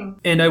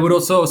 interesting. And I would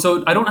also,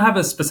 so I don't have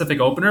a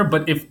specific opener,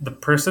 but if the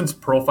person's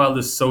profile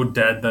is so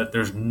dead that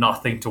there's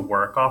nothing to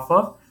work off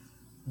of,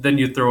 then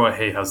you throw a,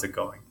 "Hey, how's it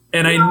going?"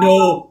 And I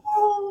know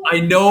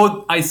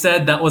I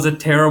said that was a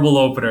terrible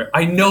opener.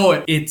 I know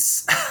it.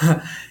 It's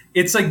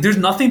like there's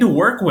nothing to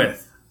work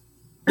with.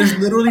 There's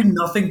literally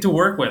nothing to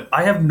work with.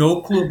 I have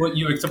no clue about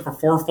you except for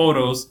 4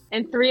 photos.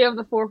 And 3 of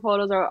the 4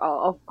 photos are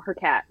of her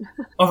cat.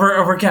 Of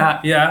her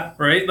cat, yeah,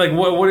 right? Like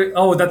what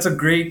oh, that's a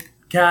great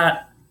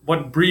cat.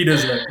 What breed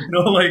is it? You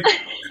know, like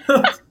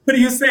what do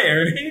you say,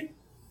 right?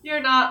 You're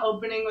not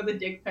opening with a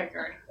dick pic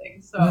or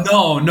anything. So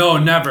No,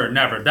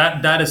 never.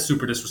 That is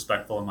super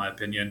disrespectful in my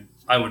opinion.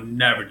 I would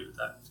never do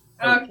that.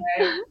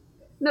 Okay.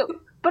 No,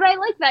 but I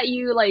like that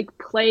you like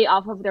play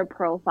off of their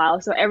profile,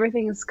 so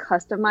everything is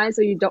customized,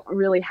 so you don't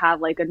really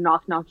have like a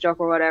knock joke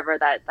or whatever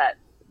that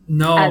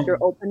No. as your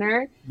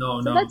opener.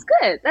 No. That's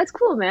good. That's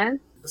cool, man.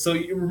 So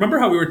you remember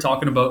how we were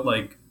talking about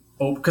like,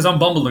 because on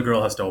Bumble the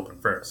girl has to open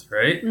first,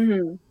 right?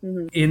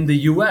 In the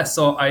US,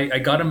 so I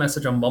got a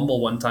message on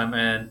Bumble one time,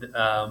 and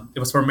it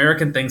was for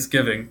American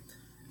Thanksgiving,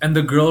 and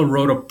the girl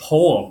wrote a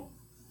poem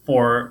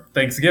for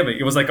Thanksgiving.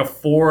 It was like a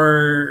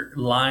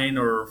 4-line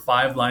or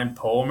 5-line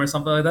poem or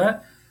something like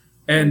that.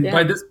 And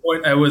by this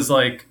point, I was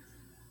like,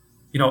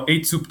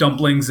 8 soup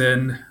dumplings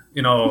in,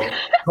 a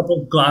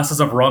couple glasses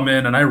of rum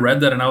in, and I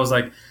read that and I was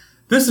like,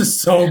 this is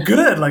so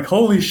good. Like,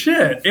 holy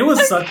shit. It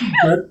was such a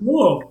good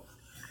poem.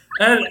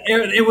 And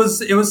it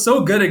was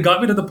so good. It got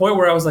me to the point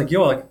where I was like,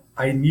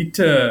 I need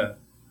to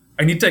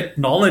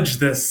acknowledge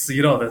this,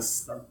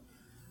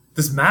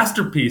 this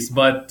masterpiece.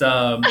 But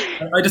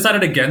I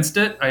decided against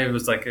it. I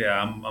was like,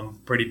 I'm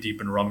pretty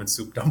deep in rum and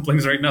soup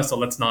dumplings right now, so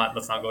let's not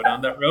go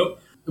down that road.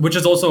 Which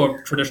is also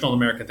a traditional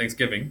American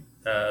Thanksgiving,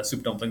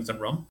 soup dumplings and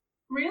rum.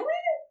 Really?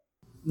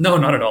 No,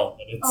 not at all.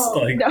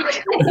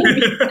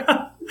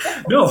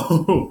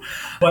 No.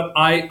 But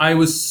I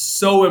was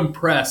so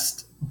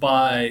impressed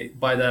by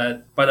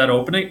that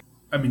opening.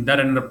 I mean, that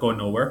ended up going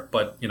nowhere,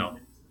 but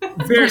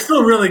they're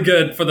still really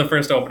good for the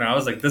first opener. I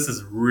was like, this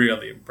is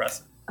really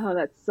impressive. Oh,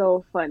 that's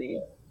so funny.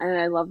 And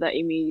I love that,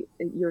 Amy,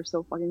 you're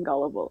so fucking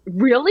gullible.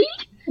 Really?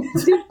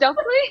 Soup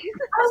dumplings?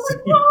 I was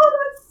like, whoa,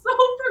 that's so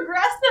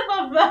progressive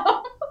of them.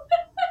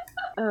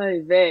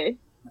 Oy vey.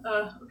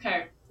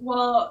 Okay.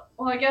 Well,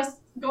 I guess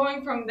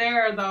going from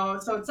there, though,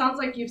 so it sounds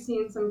like you've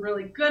seen some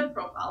really good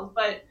profiles,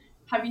 but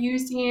have you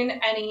seen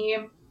any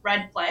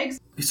red flags?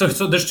 So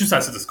there's 2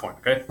 sides to this coin,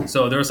 okay?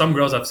 So there are some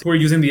girls I've seen who are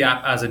using the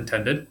app as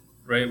intended,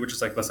 right? Which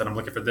is like, listen, I'm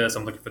looking for this,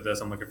 I'm looking for this,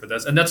 I'm looking for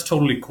this. And that's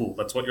totally cool.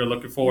 That's what you're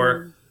looking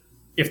for.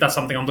 If that's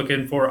something I'm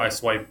looking for, I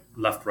swipe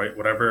left, right,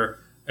 whatever.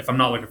 If I'm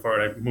not looking for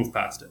it, I move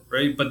past it,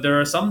 right? But there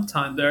are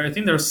I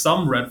think there are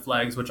some red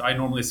flags, which I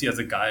normally see as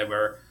a guy,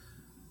 where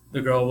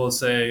the girl will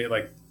say,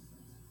 like,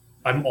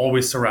 I'm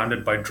always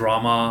surrounded by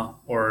drama,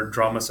 or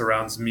drama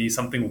surrounds me,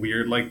 something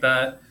weird like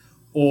that.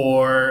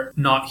 Or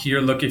not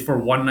here looking for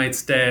one-night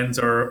stands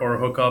or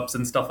hookups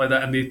and stuff like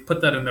that. And they put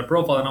that in their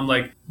profile. And I'm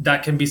like,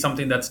 that can be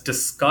something that's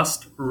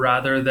discussed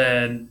rather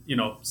than,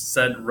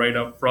 said right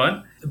up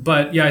front.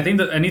 But yeah, I think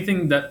that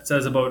anything that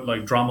says about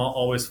like drama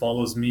always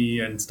follows me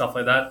and stuff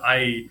like that,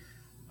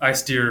 I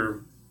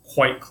steer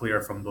quite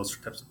clear from those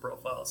types of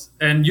profiles.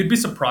 And you'd be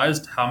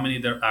surprised how many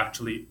there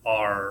actually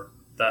are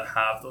that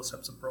have those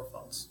types of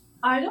profiles.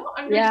 I don't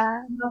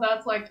understand how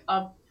that's like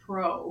a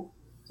pro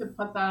to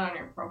put that on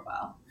your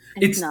profile.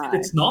 It's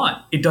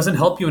not. It doesn't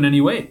help you in any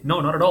way. No,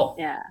 not at all.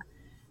 Yeah.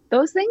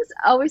 Those things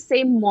always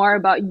say more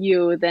about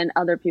you than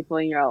other people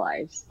in your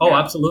lives. Oh,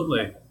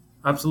 absolutely.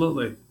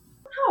 Absolutely.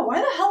 No, why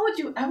the hell would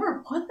you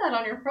ever put that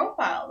on your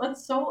profile?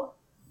 That's so...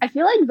 I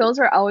feel like those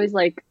are always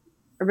like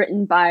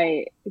written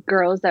by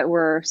girls that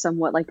were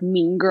somewhat like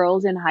mean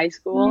girls in high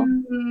school.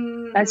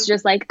 Mm-hmm. That's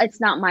just like, it's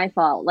not my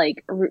fault.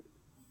 Like,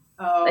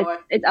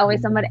 it's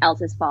always somebody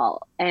else's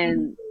fault.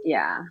 And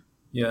yeah.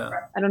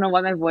 I don't know why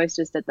my voice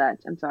just did that.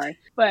 I'm sorry.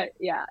 But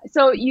yeah.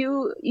 So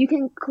you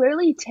can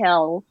clearly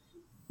tell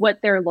what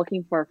they're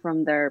looking for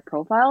from their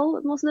profile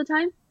most of the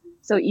time.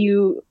 So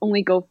you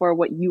only go for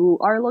what you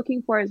are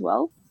looking for as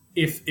well.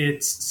 If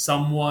it's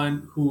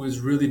someone who is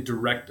really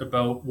direct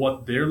about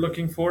what they're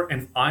looking for,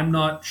 and I'm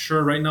not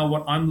sure right now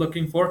what I'm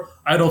looking for,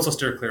 I'd also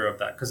steer clear of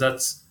that, because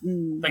that's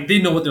like, they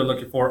know what they're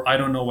looking for. I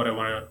don't know what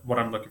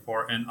I'm looking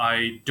for, and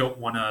I don't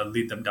want to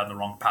lead them down the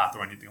wrong path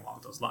or anything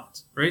along those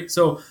lines, right?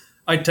 So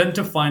I tend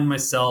to find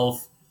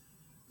myself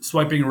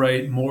swiping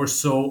right more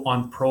so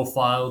on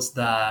profiles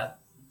that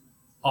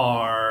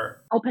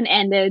are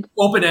Open-ended.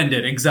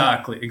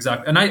 Exactly.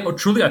 And I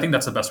think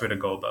that's the best way to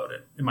go about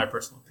it, in my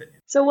personal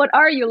opinion. So what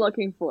are you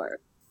looking for?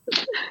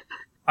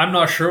 I'm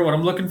not sure what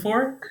I'm looking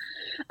for.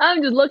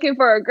 I'm just looking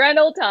for a grand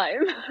old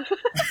time.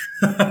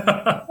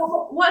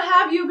 Well, what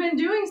have you been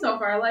doing so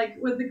far? Like,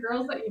 with the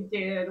girls that you've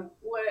dated,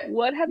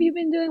 What have you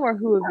been doing, or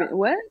who have been?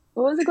 What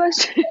was the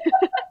question?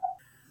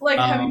 like,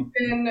 have you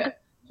been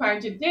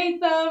trying to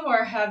date them,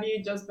 or have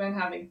you just been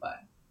having fun?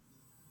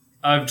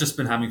 I've just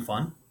been having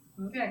fun.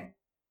 Okay.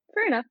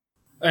 Fair enough.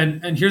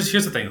 And here's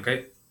the thing,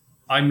 okay?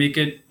 I make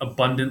it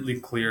abundantly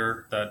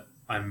clear that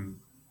I'm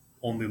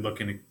only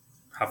looking to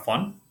have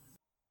fun.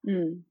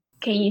 Can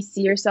you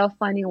see yourself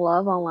finding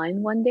love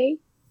online one day?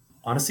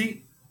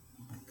 Honestly,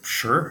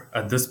 sure.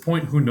 At this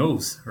point, who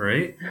knows,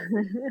 right?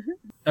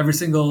 Every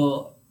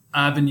single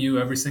avenue,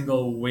 every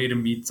single way to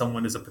meet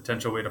someone is a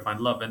potential way to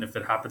find love. And if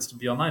it happens to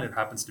be online, it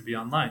happens to be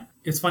online.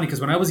 It's funny because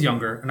when I was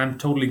younger, and I'm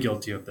totally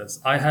guilty of this,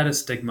 I had a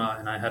stigma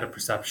and I had a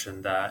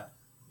perception that,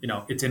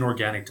 it's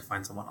inorganic to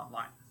find someone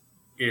online.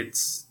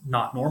 It's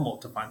not normal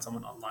to find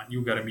someone online.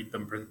 You got to meet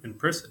them in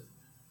person.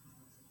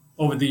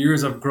 Over the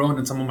years, I've grown,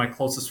 and some of my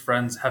closest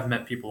friends have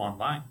met people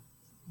online.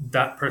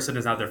 That person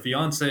is now their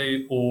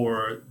fiance,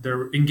 or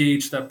they're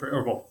engaged.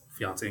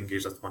 Fiance,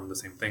 engaged, that's one and the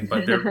same thing.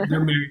 But they're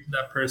married to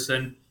that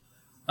person.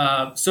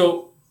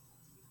 So,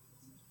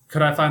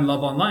 could I find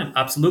love online?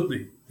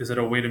 Absolutely. Is it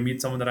a way to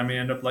meet someone that I may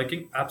end up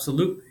liking?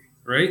 Absolutely.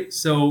 Right.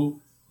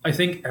 So, I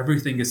think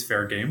everything is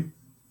fair game.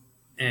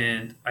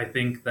 And I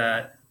think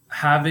that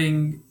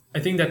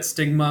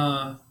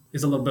stigma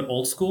is a little bit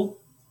old school.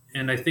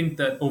 And I think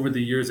that over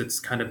the years, it's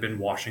kind of been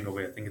washing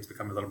away. I think it's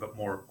become a little bit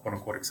more, quote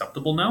unquote,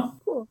 acceptable now.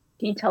 Cool.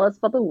 Can you tell us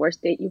about the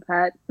worst date you've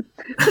had?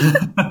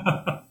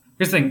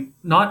 Here's the thing.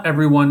 Not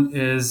everyone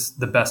is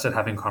the best at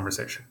having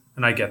conversation.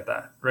 And I get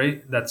that,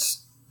 right?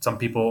 Some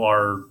people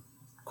are,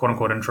 quote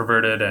unquote,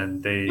 introverted,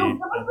 and they... No,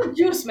 give us the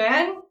juice,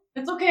 man.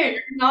 It's okay.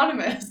 You're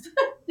anonymous.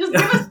 Just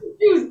give us the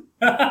juice.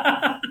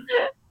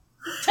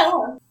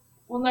 Tell us.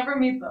 We'll never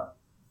meet them.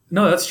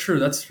 No, that's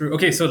true.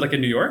 Okay, so like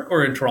in New York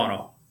or in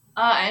Toronto?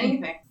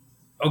 Anything.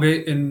 Okay,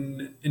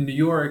 in New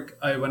York,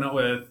 I went out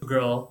with a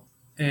girl,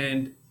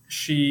 and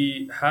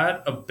she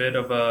had a bit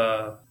of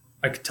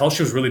I could tell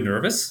she was really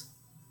nervous.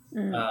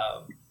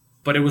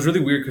 But it was really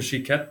weird because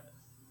she kept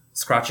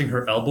scratching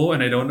her elbow,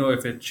 and I don't know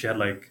if she had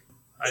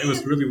it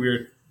was really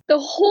weird. The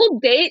whole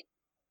date?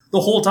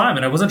 The whole time,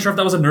 and I wasn't sure if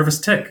that was a nervous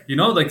tick.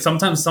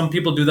 Sometimes some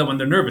people do that when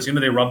they're nervous.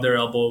 They rub their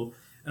elbow,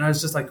 and I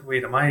was just like,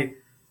 wait, am I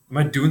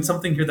doing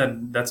something here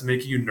that's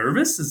making you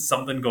nervous? Is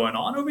something going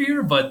on over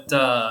here? But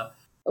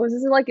was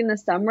this like in the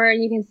summer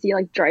and you can see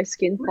like dry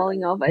skin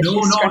falling off? No.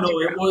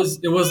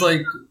 It was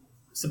like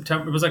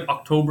September. It was like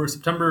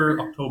September,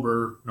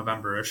 October,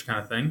 November-ish kind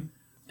of thing.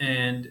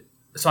 And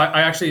so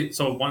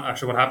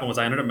what happened was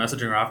I ended up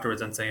messaging her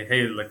afterwards and saying,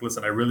 hey,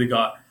 listen,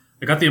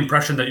 I got the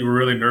impression that you were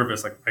really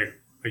nervous. Are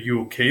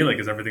you okay?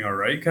 Is everything all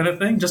right? Kind of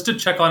thing, just to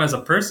check on as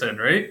a person,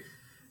 right?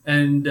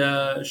 And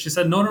she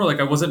said, no,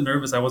 I wasn't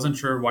nervous. I wasn't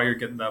sure why you're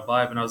getting that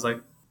vibe. And I was like,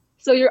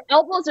 so your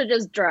elbows are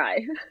just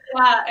dry.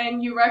 Yeah,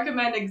 and you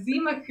recommend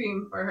eczema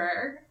cream for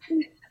her.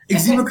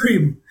 Eczema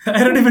cream?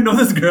 I don't even know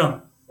this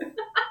girl.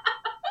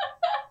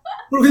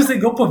 What do we say?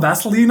 Go put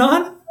Vaseline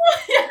on?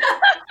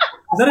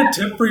 Is that a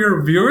tip for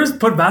your viewers?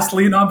 Put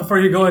Vaseline on before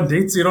you go on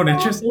dates so you don't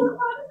itch yourself?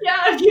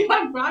 Yeah, if you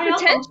have dry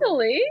elbows.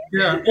 Potentially.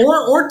 Yeah,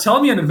 or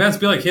tell me in advance.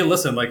 Be like, hey,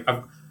 listen,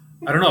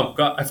 I don't know,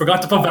 I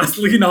forgot to put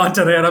Vaseline on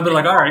today, and I'll be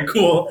like, all right,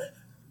 cool.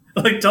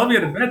 Tell me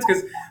in advance,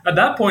 because at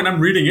that point I'm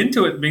reading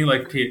into it, being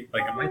like, okay,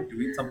 am I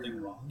doing something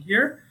wrong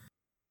here?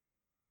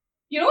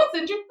 You know what's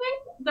interesting?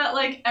 That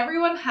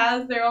everyone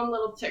has their own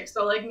little tics.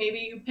 So maybe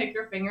you pick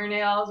your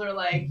fingernails, or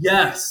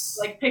yes,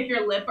 pick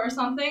your lip or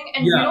something,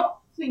 and you don't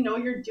actually know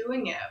you're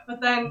doing it, but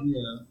then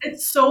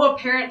it's so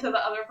apparent to the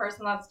other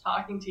person that's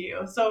talking to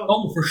you. So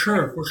for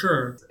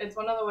sure. It's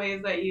one of the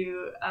ways that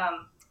you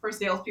for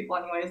salespeople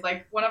anyways,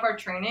 one of our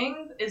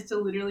trainings is to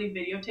literally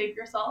videotape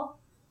yourself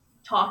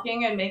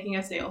talking and making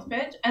a sales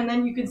pitch, and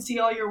then you can see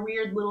all your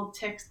weird little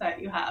tics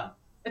that you have.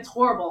 It's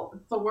horrible.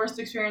 It's the worst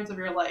experience of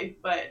your life,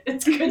 but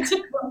it's good to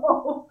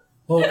know.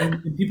 Oh,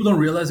 and people don't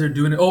realize they're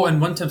doing it. Oh, and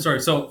one time, sorry.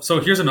 So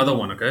here's another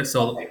one, okay?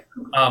 So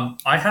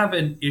I have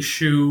an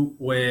issue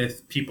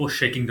with people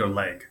shaking their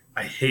leg.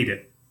 I hate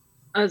it.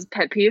 It's a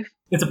pet peeve?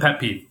 It's a pet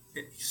peeve.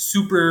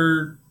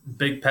 Super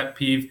big pet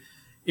peeve.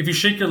 If you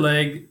shake your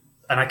leg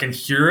and I can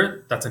hear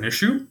it, that's an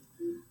issue.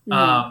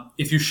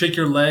 If you shake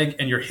your leg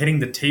and you're hitting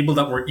the table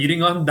that we're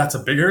eating on, that's a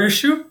bigger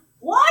issue.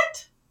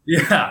 What?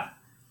 Yeah.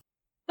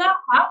 That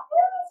happens?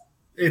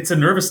 It's a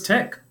nervous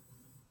tick.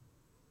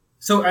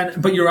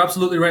 But you're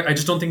absolutely right. I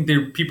just don't think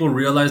people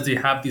realize they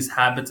have these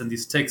habits and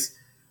these tics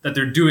that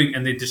they're doing,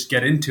 and they just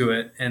get into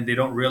it and they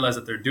don't realize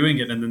that they're doing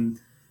it. And then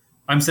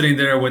I'm sitting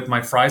there with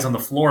my fries on the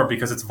floor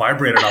because it's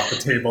vibrated off the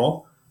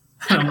table.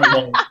 And I'm like,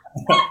 well,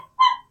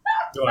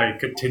 do I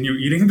continue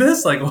eating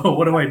this? Like,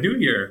 what do I do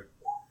here?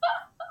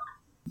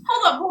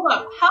 Hold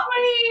up. How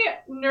many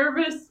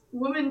nervous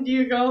women do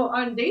you go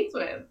on dates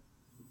with?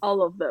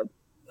 All of them.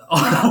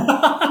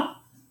 Are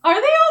they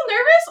all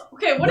nervous?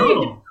 Okay, what are you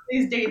doing on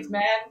these dates,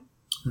 man?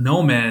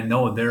 No, man.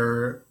 No,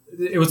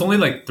 it was only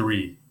like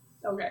 3.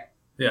 Okay.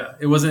 Yeah,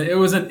 it wasn't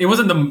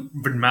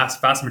the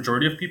vast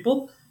majority of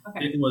people.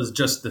 Okay. It was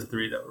just the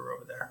 3 that were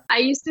over there. I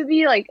used to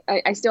be like,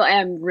 I still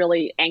am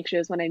really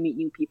anxious when I meet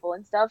new people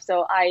and stuff.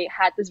 So I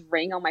had this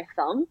ring on my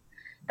thumb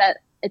that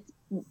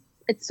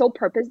it's sole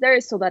purpose there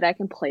is so that I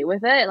can play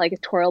with it, like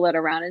twirl it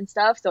around and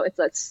stuff. So it's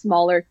a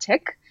smaller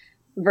tick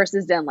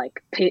versus then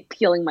like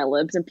peeling my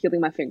lips and peeling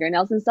my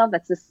fingernails and stuff.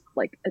 That's just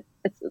like,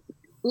 it's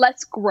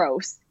less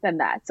gross than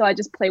that. So I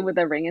just play with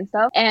the ring and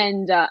stuff.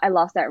 And I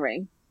lost that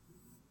ring.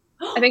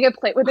 I think I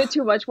played with it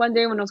too much one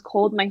day when it was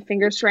cold. My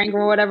finger shrank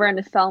or whatever, and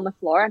it fell on the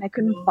floor, and I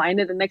couldn't find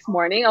it the next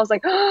morning. I was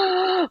like,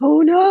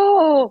 oh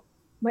no,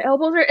 my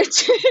elbows are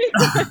itching.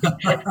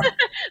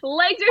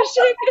 Legs are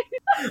shaking.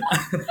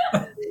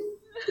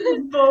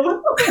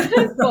 Both.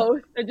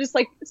 I'm just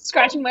like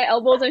scratching my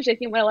elbows and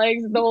shaking my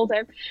legs the whole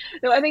time.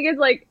 No, I think it's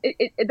like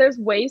there's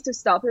ways to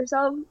stop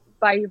yourself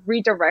by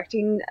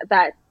redirecting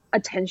that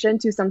attention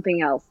to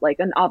something else, like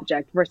an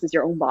object versus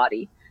your own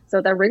body.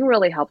 So that ring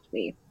really helped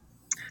me.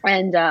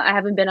 And I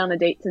haven't been on a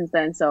date since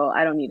then, so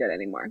I don't need it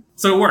anymore.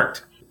 So it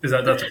worked. It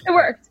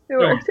worked. It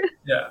worked.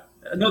 Yeah.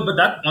 No, but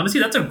honestly,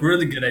 that's a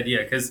really good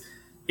idea because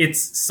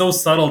it's so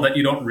subtle that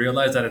you don't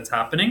realize that it's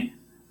happening.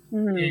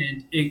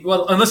 Mm-hmm. And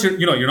unless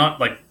you're not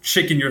like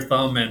shaking your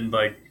thumb and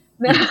like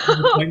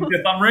playing with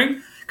your thumb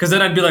ring, because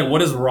then I'd be like,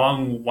 what is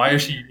wrong? Why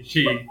is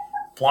she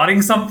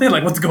plotting something?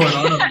 Like, what's going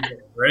on over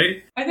here,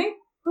 right? I think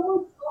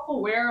I'm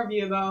self-aware of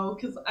you though,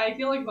 because I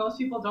feel like most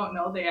people don't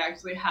know they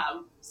actually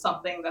have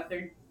something that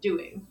they're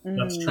doing.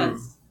 That's true.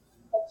 That's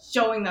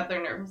showing that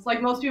they're nervous.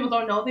 Like most people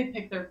don't know they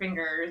pick their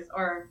fingers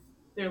or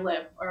their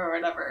lip or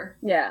whatever.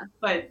 Yeah.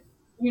 But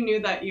you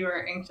knew that you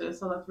were anxious,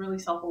 so that's really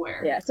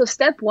self-aware. Yeah. So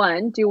step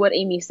 1, do what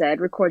Amy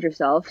said, record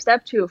yourself.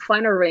 Step 2,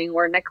 find a ring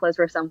or a necklace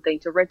or something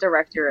to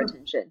redirect your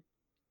attention.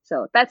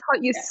 So that's how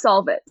you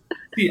solve it.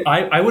 See,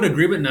 I would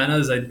agree with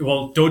Nana.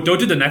 Don't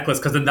do the necklace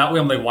because then that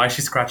way I'm like, why is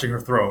she scratching her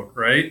throat,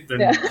 right? Then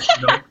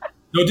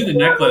don't do the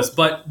necklace.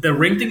 But the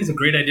ring thing is a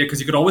great idea because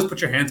you could always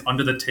put your hands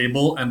under the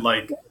table and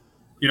like,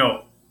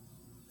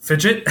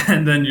 fidget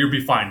and then you'll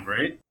be fine,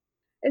 right?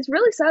 It's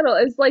really subtle.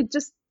 It's like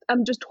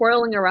I'm just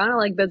twirling around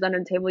like this under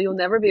the table. You'll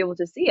never be able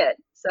to see it.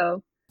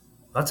 So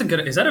that's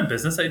is that a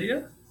business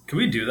idea? Can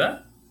we do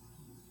that?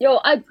 Yo,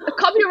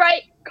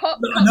 copyright.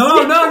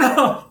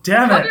 No.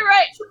 Damn it.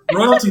 Copyright.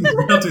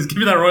 Royalties. Give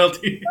me that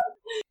royalty.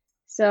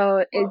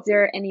 So is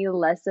there any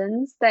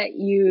lessons that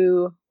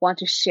you want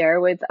to share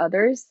with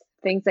others?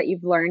 Things that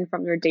you've learned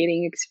from your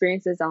dating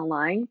experiences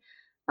online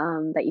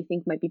that you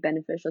think might be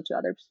beneficial to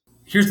others?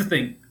 Here's the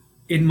thing.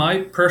 In my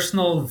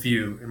personal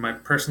view, in my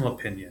personal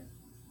opinion,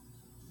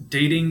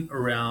 dating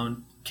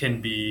around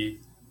can be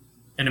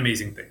an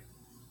amazing thing.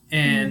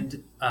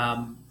 And,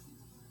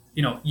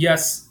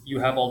 yes, you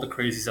have all the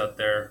crazies out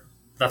there.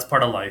 That's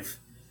part of life.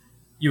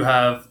 You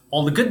have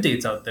all the good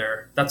dates out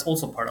there. That's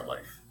also part of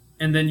life.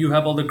 And then you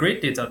have all the great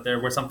dates out there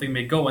where something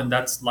may go, and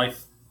that's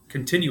life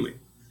continuing.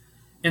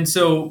 And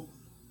so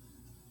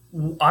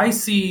I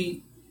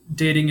see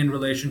dating and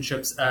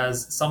relationships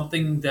as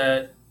something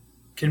that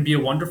can be a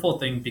wonderful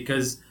thing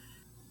because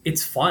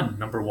it's fun,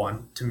 number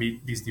 1, to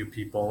meet these new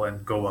people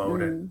and go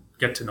out and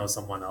get to know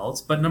someone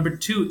else. But number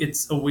 2,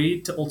 it's a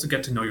way to also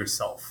get to know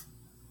yourself.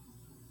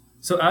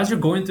 So as you're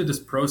going through this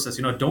process,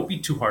 don't be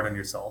too hard on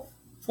yourself.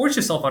 Force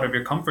yourself out of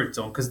your comfort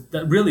zone because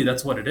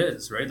that's what it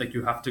is, right? Like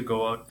you have to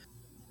go out,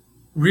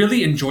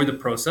 really enjoy the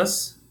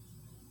process,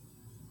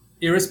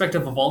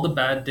 irrespective of all the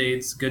bad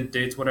dates, good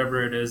dates,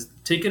 whatever it is.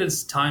 Take it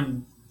as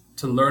time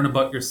to learn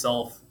about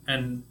yourself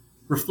and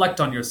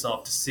reflect on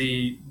yourself to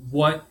see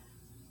what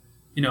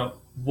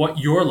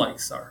your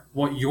likes are,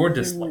 what your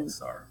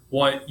dislikes are,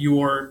 what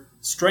your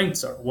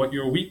strengths are, what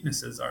your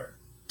weaknesses are.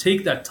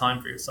 Take that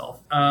time for yourself.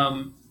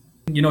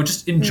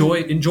 Just enjoy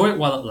it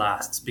while it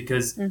lasts,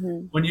 because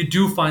when you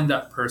do find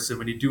that person,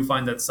 when you do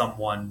find that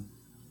someone,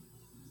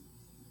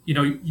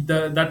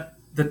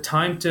 the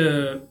time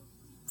to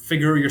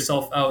figure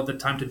yourself out, the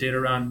time to date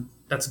around,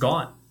 that's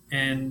gone.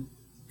 And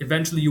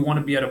eventually you want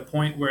to be at a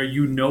point where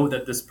you know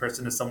that this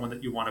person is someone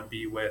that you want to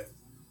be with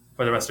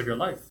for the rest of your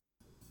life.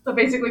 So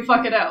basically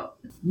fuck it out.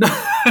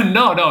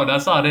 No,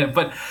 that's not it.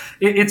 But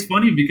it's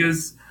funny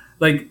because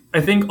like I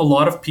think a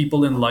lot of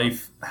people in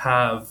life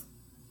have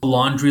a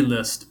laundry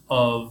list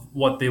of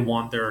what they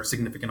want their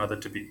significant other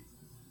to be.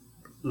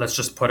 Let's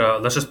just put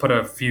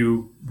a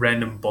few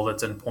random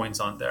bullets and points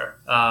on there.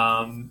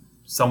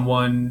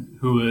 Someone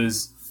who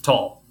is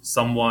tall,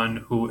 someone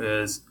who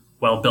is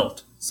well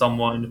built,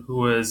 someone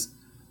who is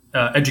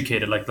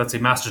educated, like let's say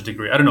master's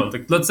degree. I don't know.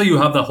 Like, let's say you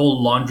have the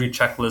whole laundry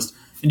checklist,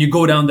 and you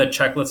go down that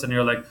checklist, and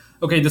you're like,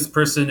 okay, this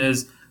person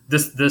is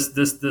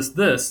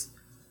this.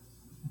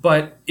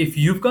 But if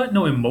you've got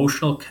no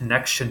emotional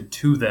connection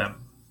to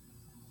them,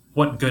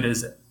 what good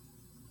is it?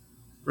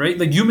 Right?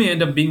 Like you may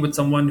end up being with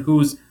someone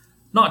who's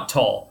not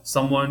tall,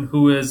 someone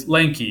who is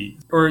lanky,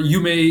 or you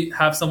may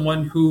have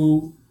someone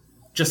who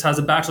just has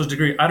a bachelor's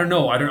degree. I don't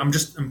know.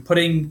 I'm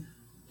putting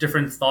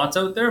different thoughts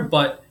out there,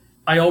 but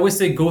I always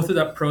say go through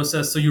that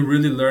process so you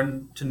really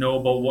learn to know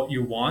about what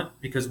you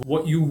want, because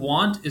what you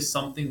want is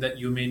something that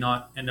you may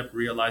not end up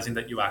realizing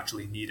that you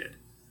actually needed.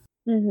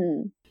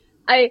 Mm-hmm.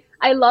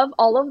 I love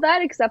all of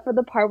that except for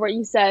the part where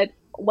you said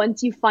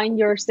once you find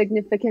your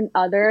significant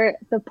other,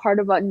 the part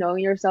about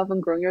knowing yourself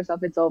and growing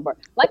yourself, it's over.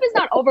 Life is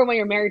not over when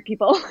you're married,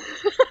 people.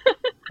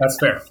 That's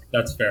fair.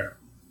 That's fair.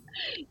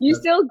 You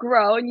still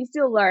grow and you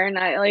still learn.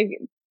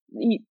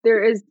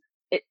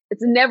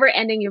 It's a never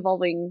ending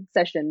evolving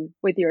session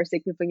with your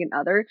significant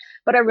other.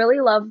 But I really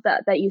love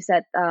that you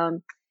said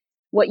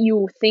what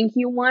you think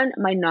you want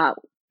might not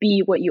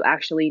be what you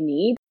actually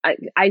need.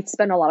 I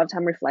spend a lot of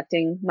time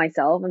reflecting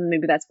myself, and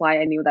maybe that's why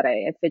I knew that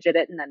I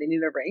fidgeted and that I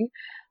needed a ring.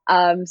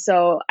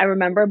 So I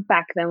remember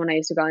back then when I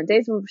used to go on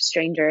dates with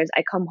strangers,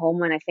 I come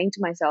home and I think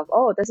to myself,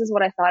 oh, this is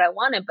what I thought I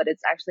wanted, but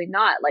it's actually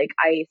not. Like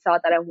I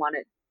thought that I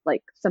wanted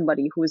like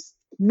somebody who's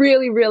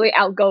really, really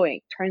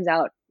outgoing. Turns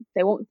out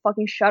they won't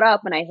fucking shut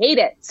up, and I hate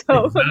it.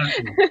 So,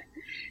 Exactly.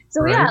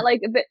 so Right. yeah,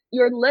 like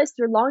your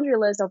laundry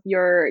list of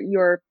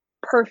your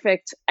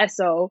perfect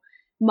SO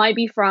might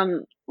be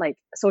from like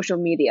social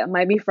media,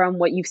 might be from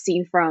what you've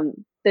seen from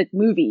the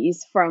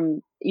movies,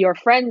 from your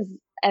friends'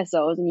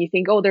 SOs, and you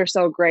think, oh, they're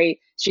so great,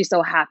 she's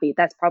so happy,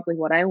 that's probably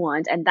what I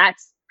want, and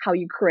that's how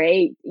you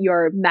create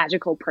your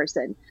magical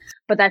person.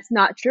 But that's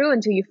not true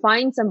until you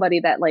find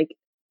somebody that like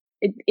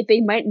if they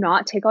might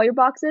not tick all your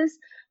boxes,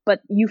 but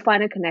you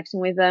find a connection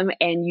with them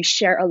and you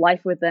share a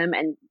life with them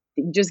and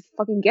you just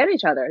fucking get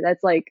each other.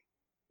 That's like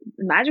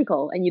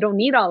magical, and you don't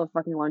need all the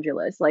fucking laundry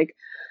list. Like,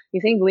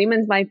 you think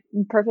Lehman's my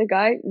perfect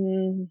guy?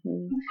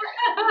 Mm-hmm.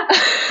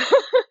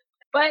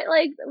 But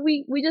like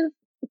we just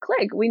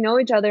click. We know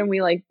each other, and we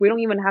don't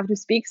even have to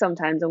speak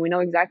sometimes, and we know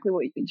exactly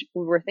what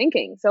we're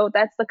thinking. So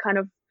that's the kind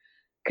of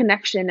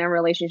connection and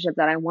relationship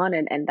that I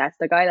wanted, and that's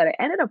the guy that I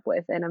ended up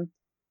with, and I'm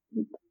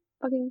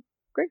fucking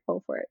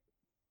grateful for it.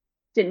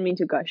 Didn't mean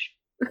to gush.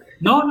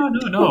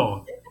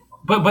 No.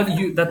 But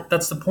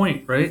that's the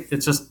point, right?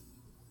 It's just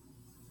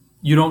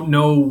you don't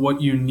know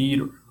what you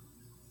need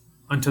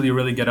until you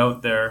really get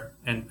out there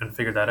and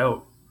figure that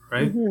out,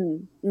 right?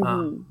 Mm-hmm.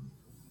 Mm-hmm.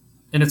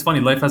 And it's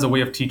funny, life has a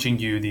way of teaching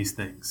you these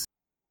things.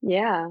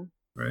 Yeah.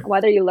 Right.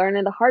 Whether you learn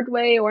it the hard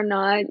way or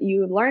not,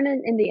 you learn it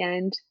in the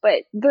end.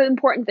 But the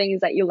important thing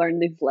is that you learn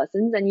these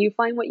lessons and you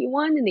find what you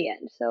want in the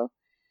end. So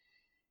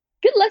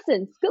good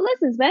lessons,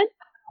 man.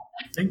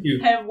 Thank you.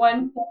 I have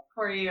one tip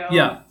for you.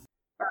 Yeah.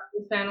 For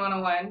Fan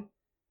 101.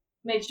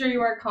 Make sure you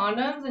wear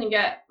condoms and you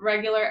get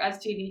regular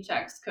STD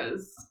checks,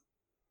 because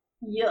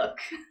yuck.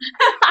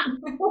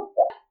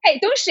 Hey,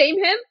 don't shame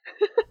him.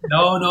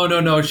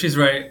 No. She's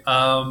right.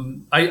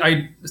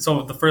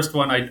 So the first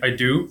one I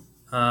do.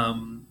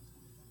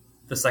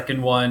 The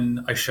second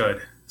one I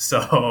should.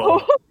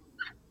 So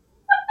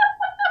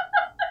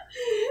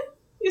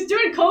He's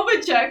doing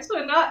COVID checks,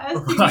 but not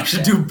STD I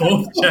should do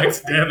both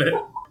checks. Damn it.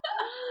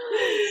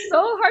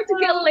 So hard to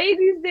get laid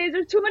these days.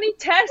 There's too many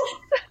tests.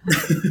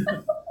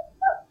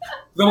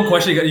 One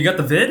question: you got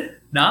the vid?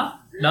 Nah.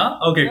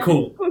 Okay,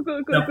 cool. Cool.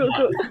 Step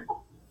one.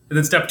 And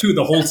then step 2,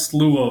 the whole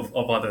slew of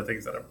other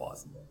things that are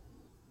possible.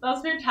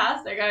 That's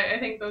fantastic. I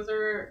think those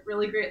are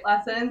really great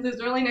lessons.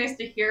 It's really nice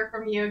to hear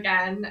from you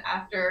again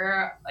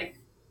after like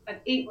an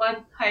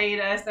 8-month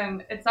hiatus,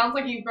 and it sounds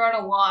like you've grown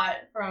a lot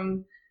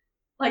from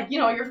like,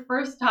 your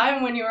first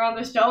time when you were on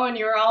the show and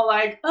you were all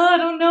like, oh, I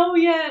don't know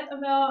yet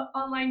about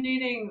online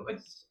dating,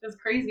 which is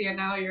crazy, and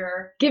now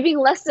you're Giving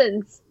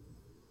lessons.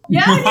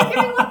 you're giving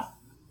lessons.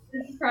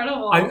 It's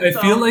incredible. I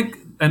feel like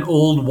an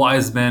old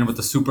wise man with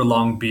a super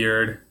long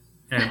beard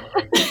and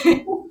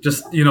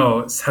just,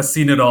 has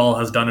seen it all,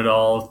 has done it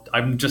all.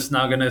 I'm just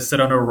now going to sit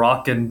on a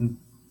rock and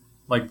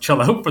like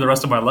chill out for the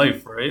rest of my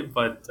life, right?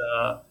 But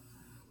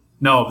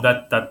no,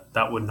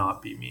 that would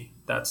not be me.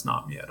 That's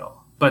not me at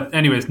all. But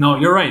anyways, no,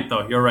 you're right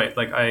though. You're right.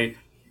 Like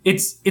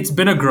it's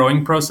been a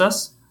growing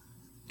process.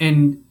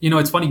 And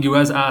it's funny, you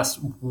guys asked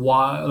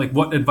why, like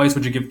what advice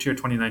would you give to your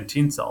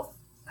 2019 self?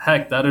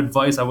 Heck, that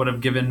advice I would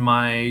have given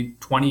my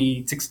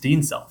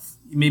 2016 self,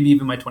 maybe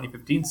even my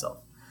 2015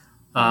 self.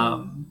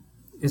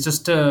 It's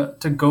just to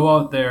go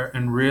out there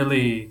and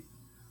really,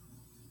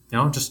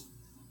 just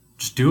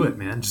do it,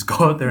 man. Just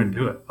go out there and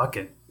do it. Fuck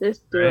it.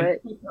 Just do Right?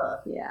 it.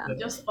 Yeah.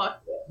 just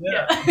fuck it.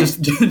 Yeah.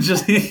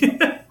 just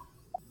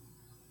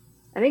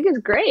I think it's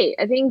great.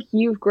 I think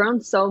you've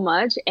grown so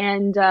much,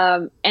 and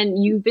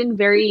you've been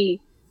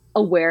very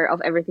aware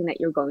of everything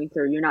that you're going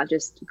through. You're not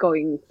just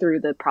going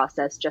through the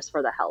process just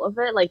for the hell of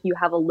it. Like, you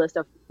have a list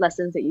of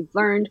lessons that you've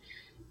learned,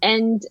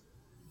 and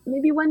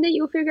maybe one day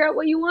you'll figure out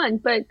what you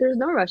want, but there's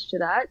no rush to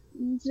that.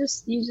 You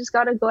just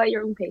gotta go at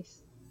your own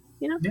pace.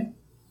 you know? Yeah,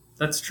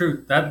 that's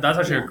true. That's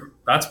actually Yeah.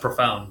 that's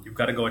profound. You've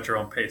got to go at your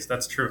own pace.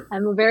 That's true.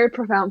 I'm a very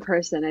profound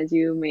person, as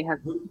you may have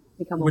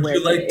become Would aware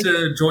you like today.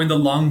 to join the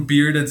long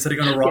beard and sitting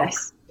on a rock?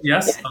 Yes.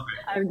 Yes? Yes.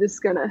 Okay. I'm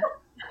just gonna.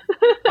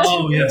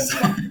 Oh, yes.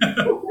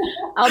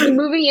 I'll be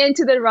moving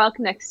into the rock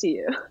next to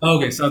you.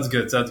 Okay, sounds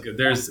good. Sounds good.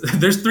 There's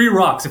 3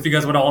 rocks if you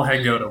guys want to all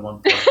hang out at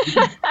one point.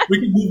 We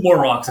can move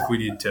more rocks if we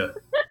need to.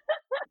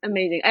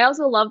 Amazing. I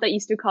also love that you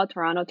still call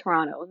Toronto,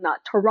 not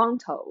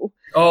Toronto.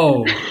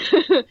 Oh,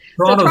 So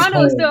Toronto's Toronto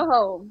home. is still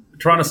home.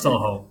 Toronto's still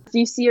home. Do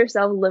you see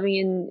yourself living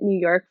in New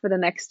York for the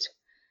next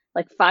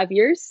like 5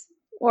 years?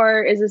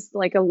 Or is this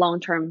like a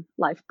long-term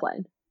life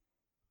plan?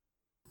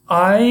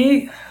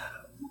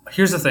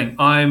 Here's the thing.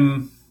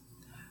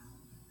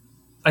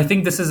 I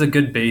think this is a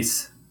good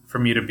base for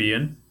me to be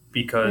in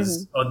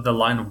because of the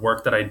line of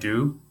work that I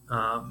do.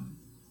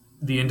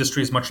 The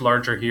industry is much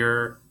larger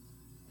here.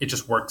 It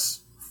just works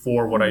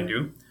for what I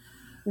do.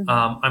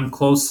 I'm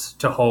close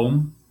to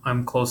home.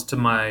 I'm close to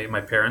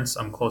my parents.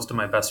 I'm close to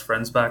my best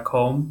friends back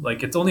home.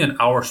 Like it's only an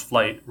hour's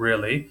flight,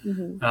 really.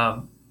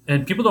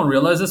 And people don't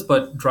realize this,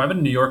 but driving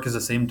to New York is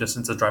the same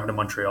distance as driving to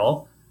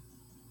Montreal.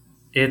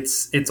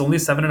 It's only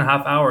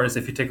 7.5 hours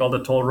if you take all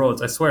the toll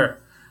roads. I swear.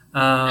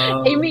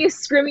 Amy is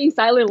screaming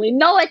silently.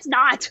 No, it's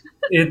not.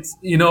 It's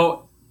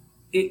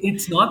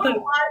it's not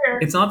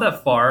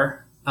that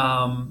far.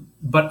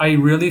 But I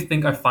really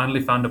think I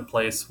finally found a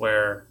place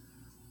where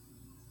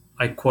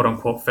I quote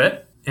unquote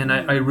fit, and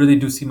I really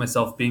do see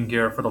myself being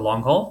here for the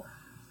long haul.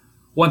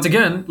 Once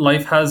again,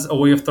 life has a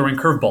way of throwing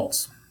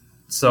curveballs.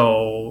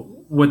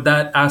 So with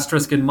that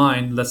asterisk in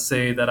mind, let's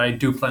say that I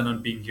do plan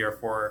on being here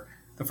for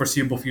the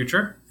foreseeable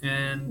future,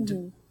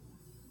 and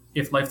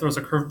if life throws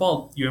a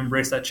curveball, you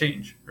embrace that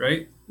change,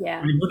 right? Yeah.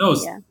 I mean, who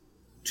knows? Yeah.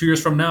 2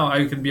 years from now,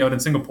 I could be out in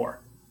Singapore,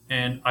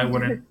 and I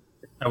wouldn't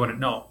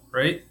know,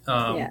 right?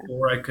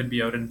 Or I could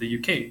be out in the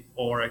UK,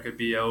 or I could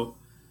be out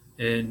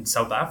in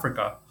South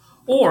Africa,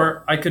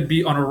 or I could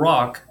be on a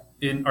rock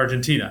in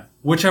Argentina.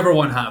 Whichever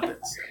one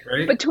happens,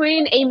 right?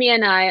 Between Amy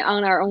and I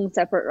on our own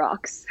separate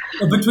rocks.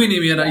 Between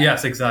Amy and I,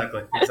 yes,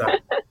 exactly.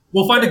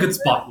 We'll find a good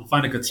spot. We'll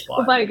find a good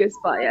spot,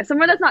 yeah.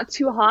 Somewhere that's not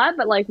too hot,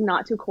 but like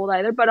not too cold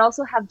either, but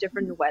also have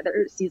different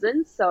weather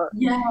seasons. So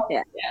yeah.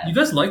 You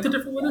guys like the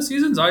different weather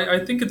seasons?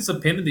 I think it's a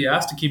pain in the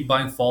ass to keep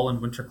buying fall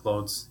and winter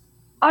clothes.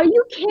 Are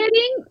you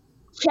kidding?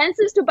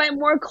 Chances to buy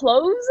more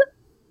clothes?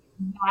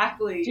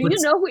 Exactly. Do you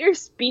know who you're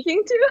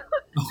speaking to?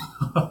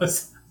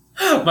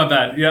 My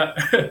bad. Yeah.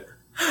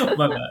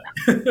 My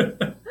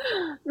bad.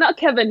 Not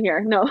Kevin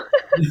here. No.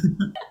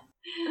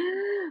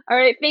 All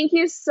right. Thank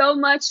you so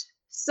much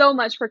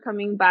for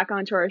coming back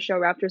onto our show,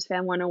 Raptors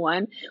Fan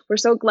 101. We're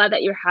so glad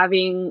that you're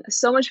having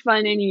so much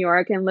fun in New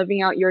York and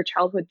living out your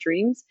childhood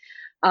dreams.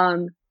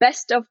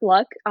 Best of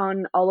luck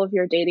on all of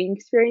your dating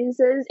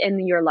experiences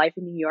and your life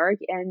in New York.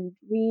 And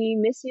we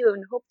miss you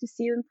and hope to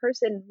see you in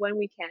person when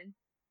we can.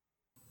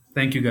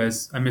 Thank you,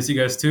 guys. I miss you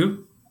guys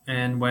too.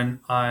 And when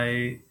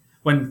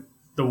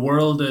the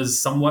world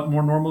is somewhat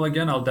more normal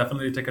again, I'll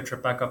definitely take a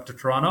trip back up to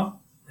Toronto,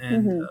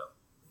 and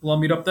we'll all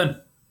meet up then.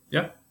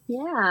 Yeah.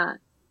 Yeah.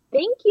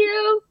 Thank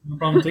you. No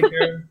problem. Take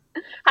care.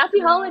 Happy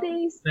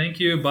holidays. Thank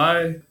you.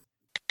 Bye.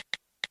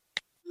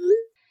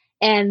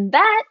 And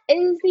that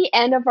is the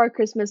end of our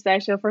Christmas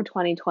special for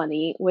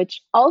 2020,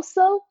 which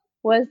also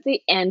was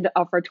the end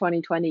of our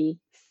 2020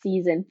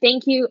 season.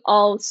 Thank you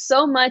all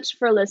so much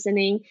for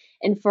listening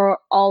and for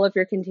all of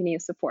your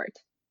continued support.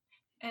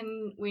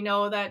 And we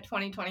know that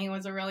 2020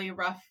 was a really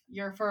rough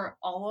year for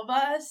all of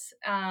us,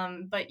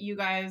 but you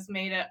guys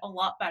made it a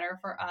lot better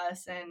for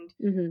us. And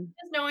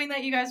just knowing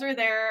that you guys were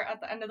there at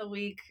the end of the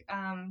week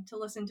to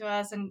listen to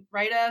us and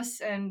write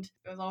us, and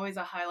it was always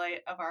a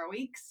highlight of our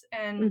weeks.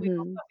 And we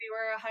hope that we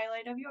were a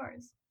highlight of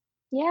yours.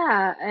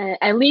 Yeah,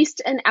 at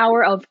least an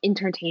hour of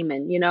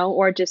entertainment,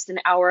 or just an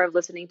hour of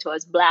listening to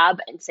us blab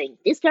and saying,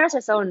 these guys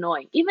are so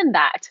annoying. Even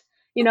that.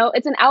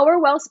 It's an hour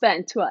well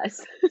spent to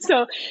us.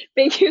 So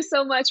thank you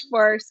so much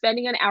for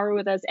spending an hour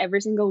with us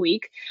every single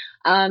week.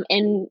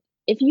 And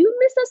if you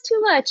missed us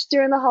too much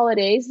during the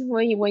holidays,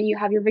 when you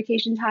have your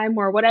vacation time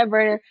or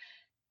whatever,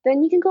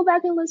 then you can go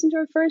back and listen to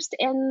our first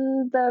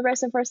and the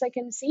rest of our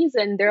second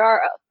season. There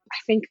are, I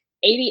think,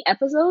 80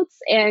 episodes,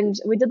 and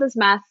we did this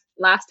math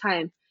last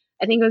time.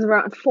 I think it was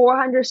around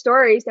 400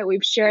 stories that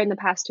we've shared in the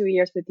past 2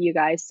 years with you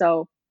guys.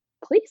 So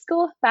please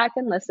go back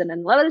and listen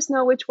and let us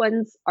know which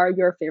ones are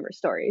your favorite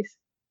stories.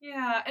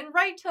 Yeah, and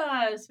write to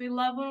us. We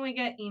love when we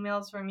get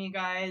emails from you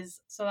guys.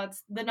 So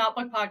that's the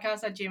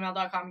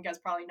notebookpodcast@gmail.com. You guys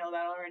probably know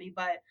that already,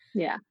 but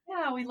yeah,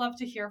 we love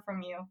to hear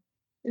from you.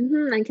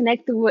 And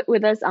connect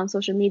with us on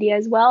social media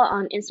as well,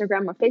 on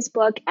Instagram or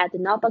Facebook at the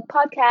Notebook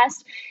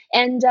Podcast,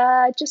 and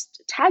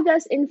just tag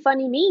us in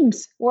funny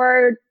memes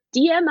or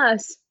DM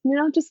us.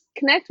 Just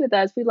connect with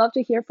us. We love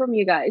to hear from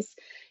you guys.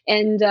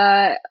 And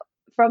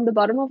from the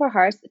bottom of our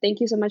hearts, thank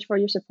you so much for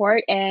your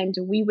support, and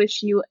we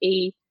wish you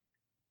a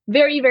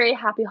very, very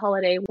happy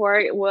holiday,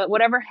 or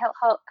whatever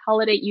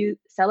holiday you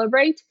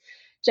celebrate.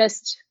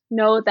 Just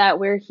know that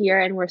we're here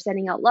and we're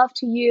sending out love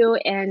to you,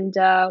 and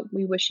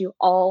we wish you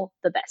all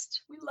the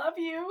best. We love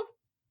you.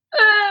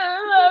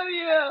 I love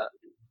you.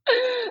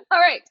 All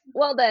right.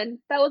 Well, then,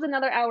 that was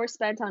another hour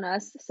spent on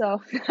us.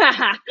 So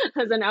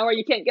that's an hour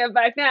you can't get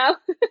back now.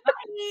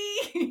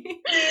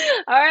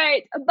 All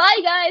right. Bye,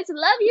 guys.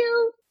 Love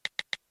you.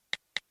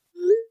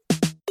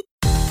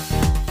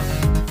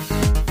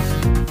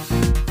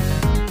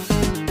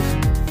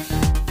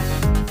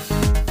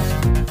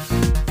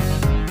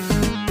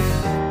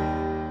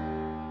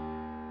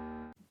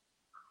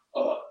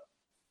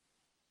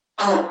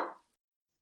 Oh.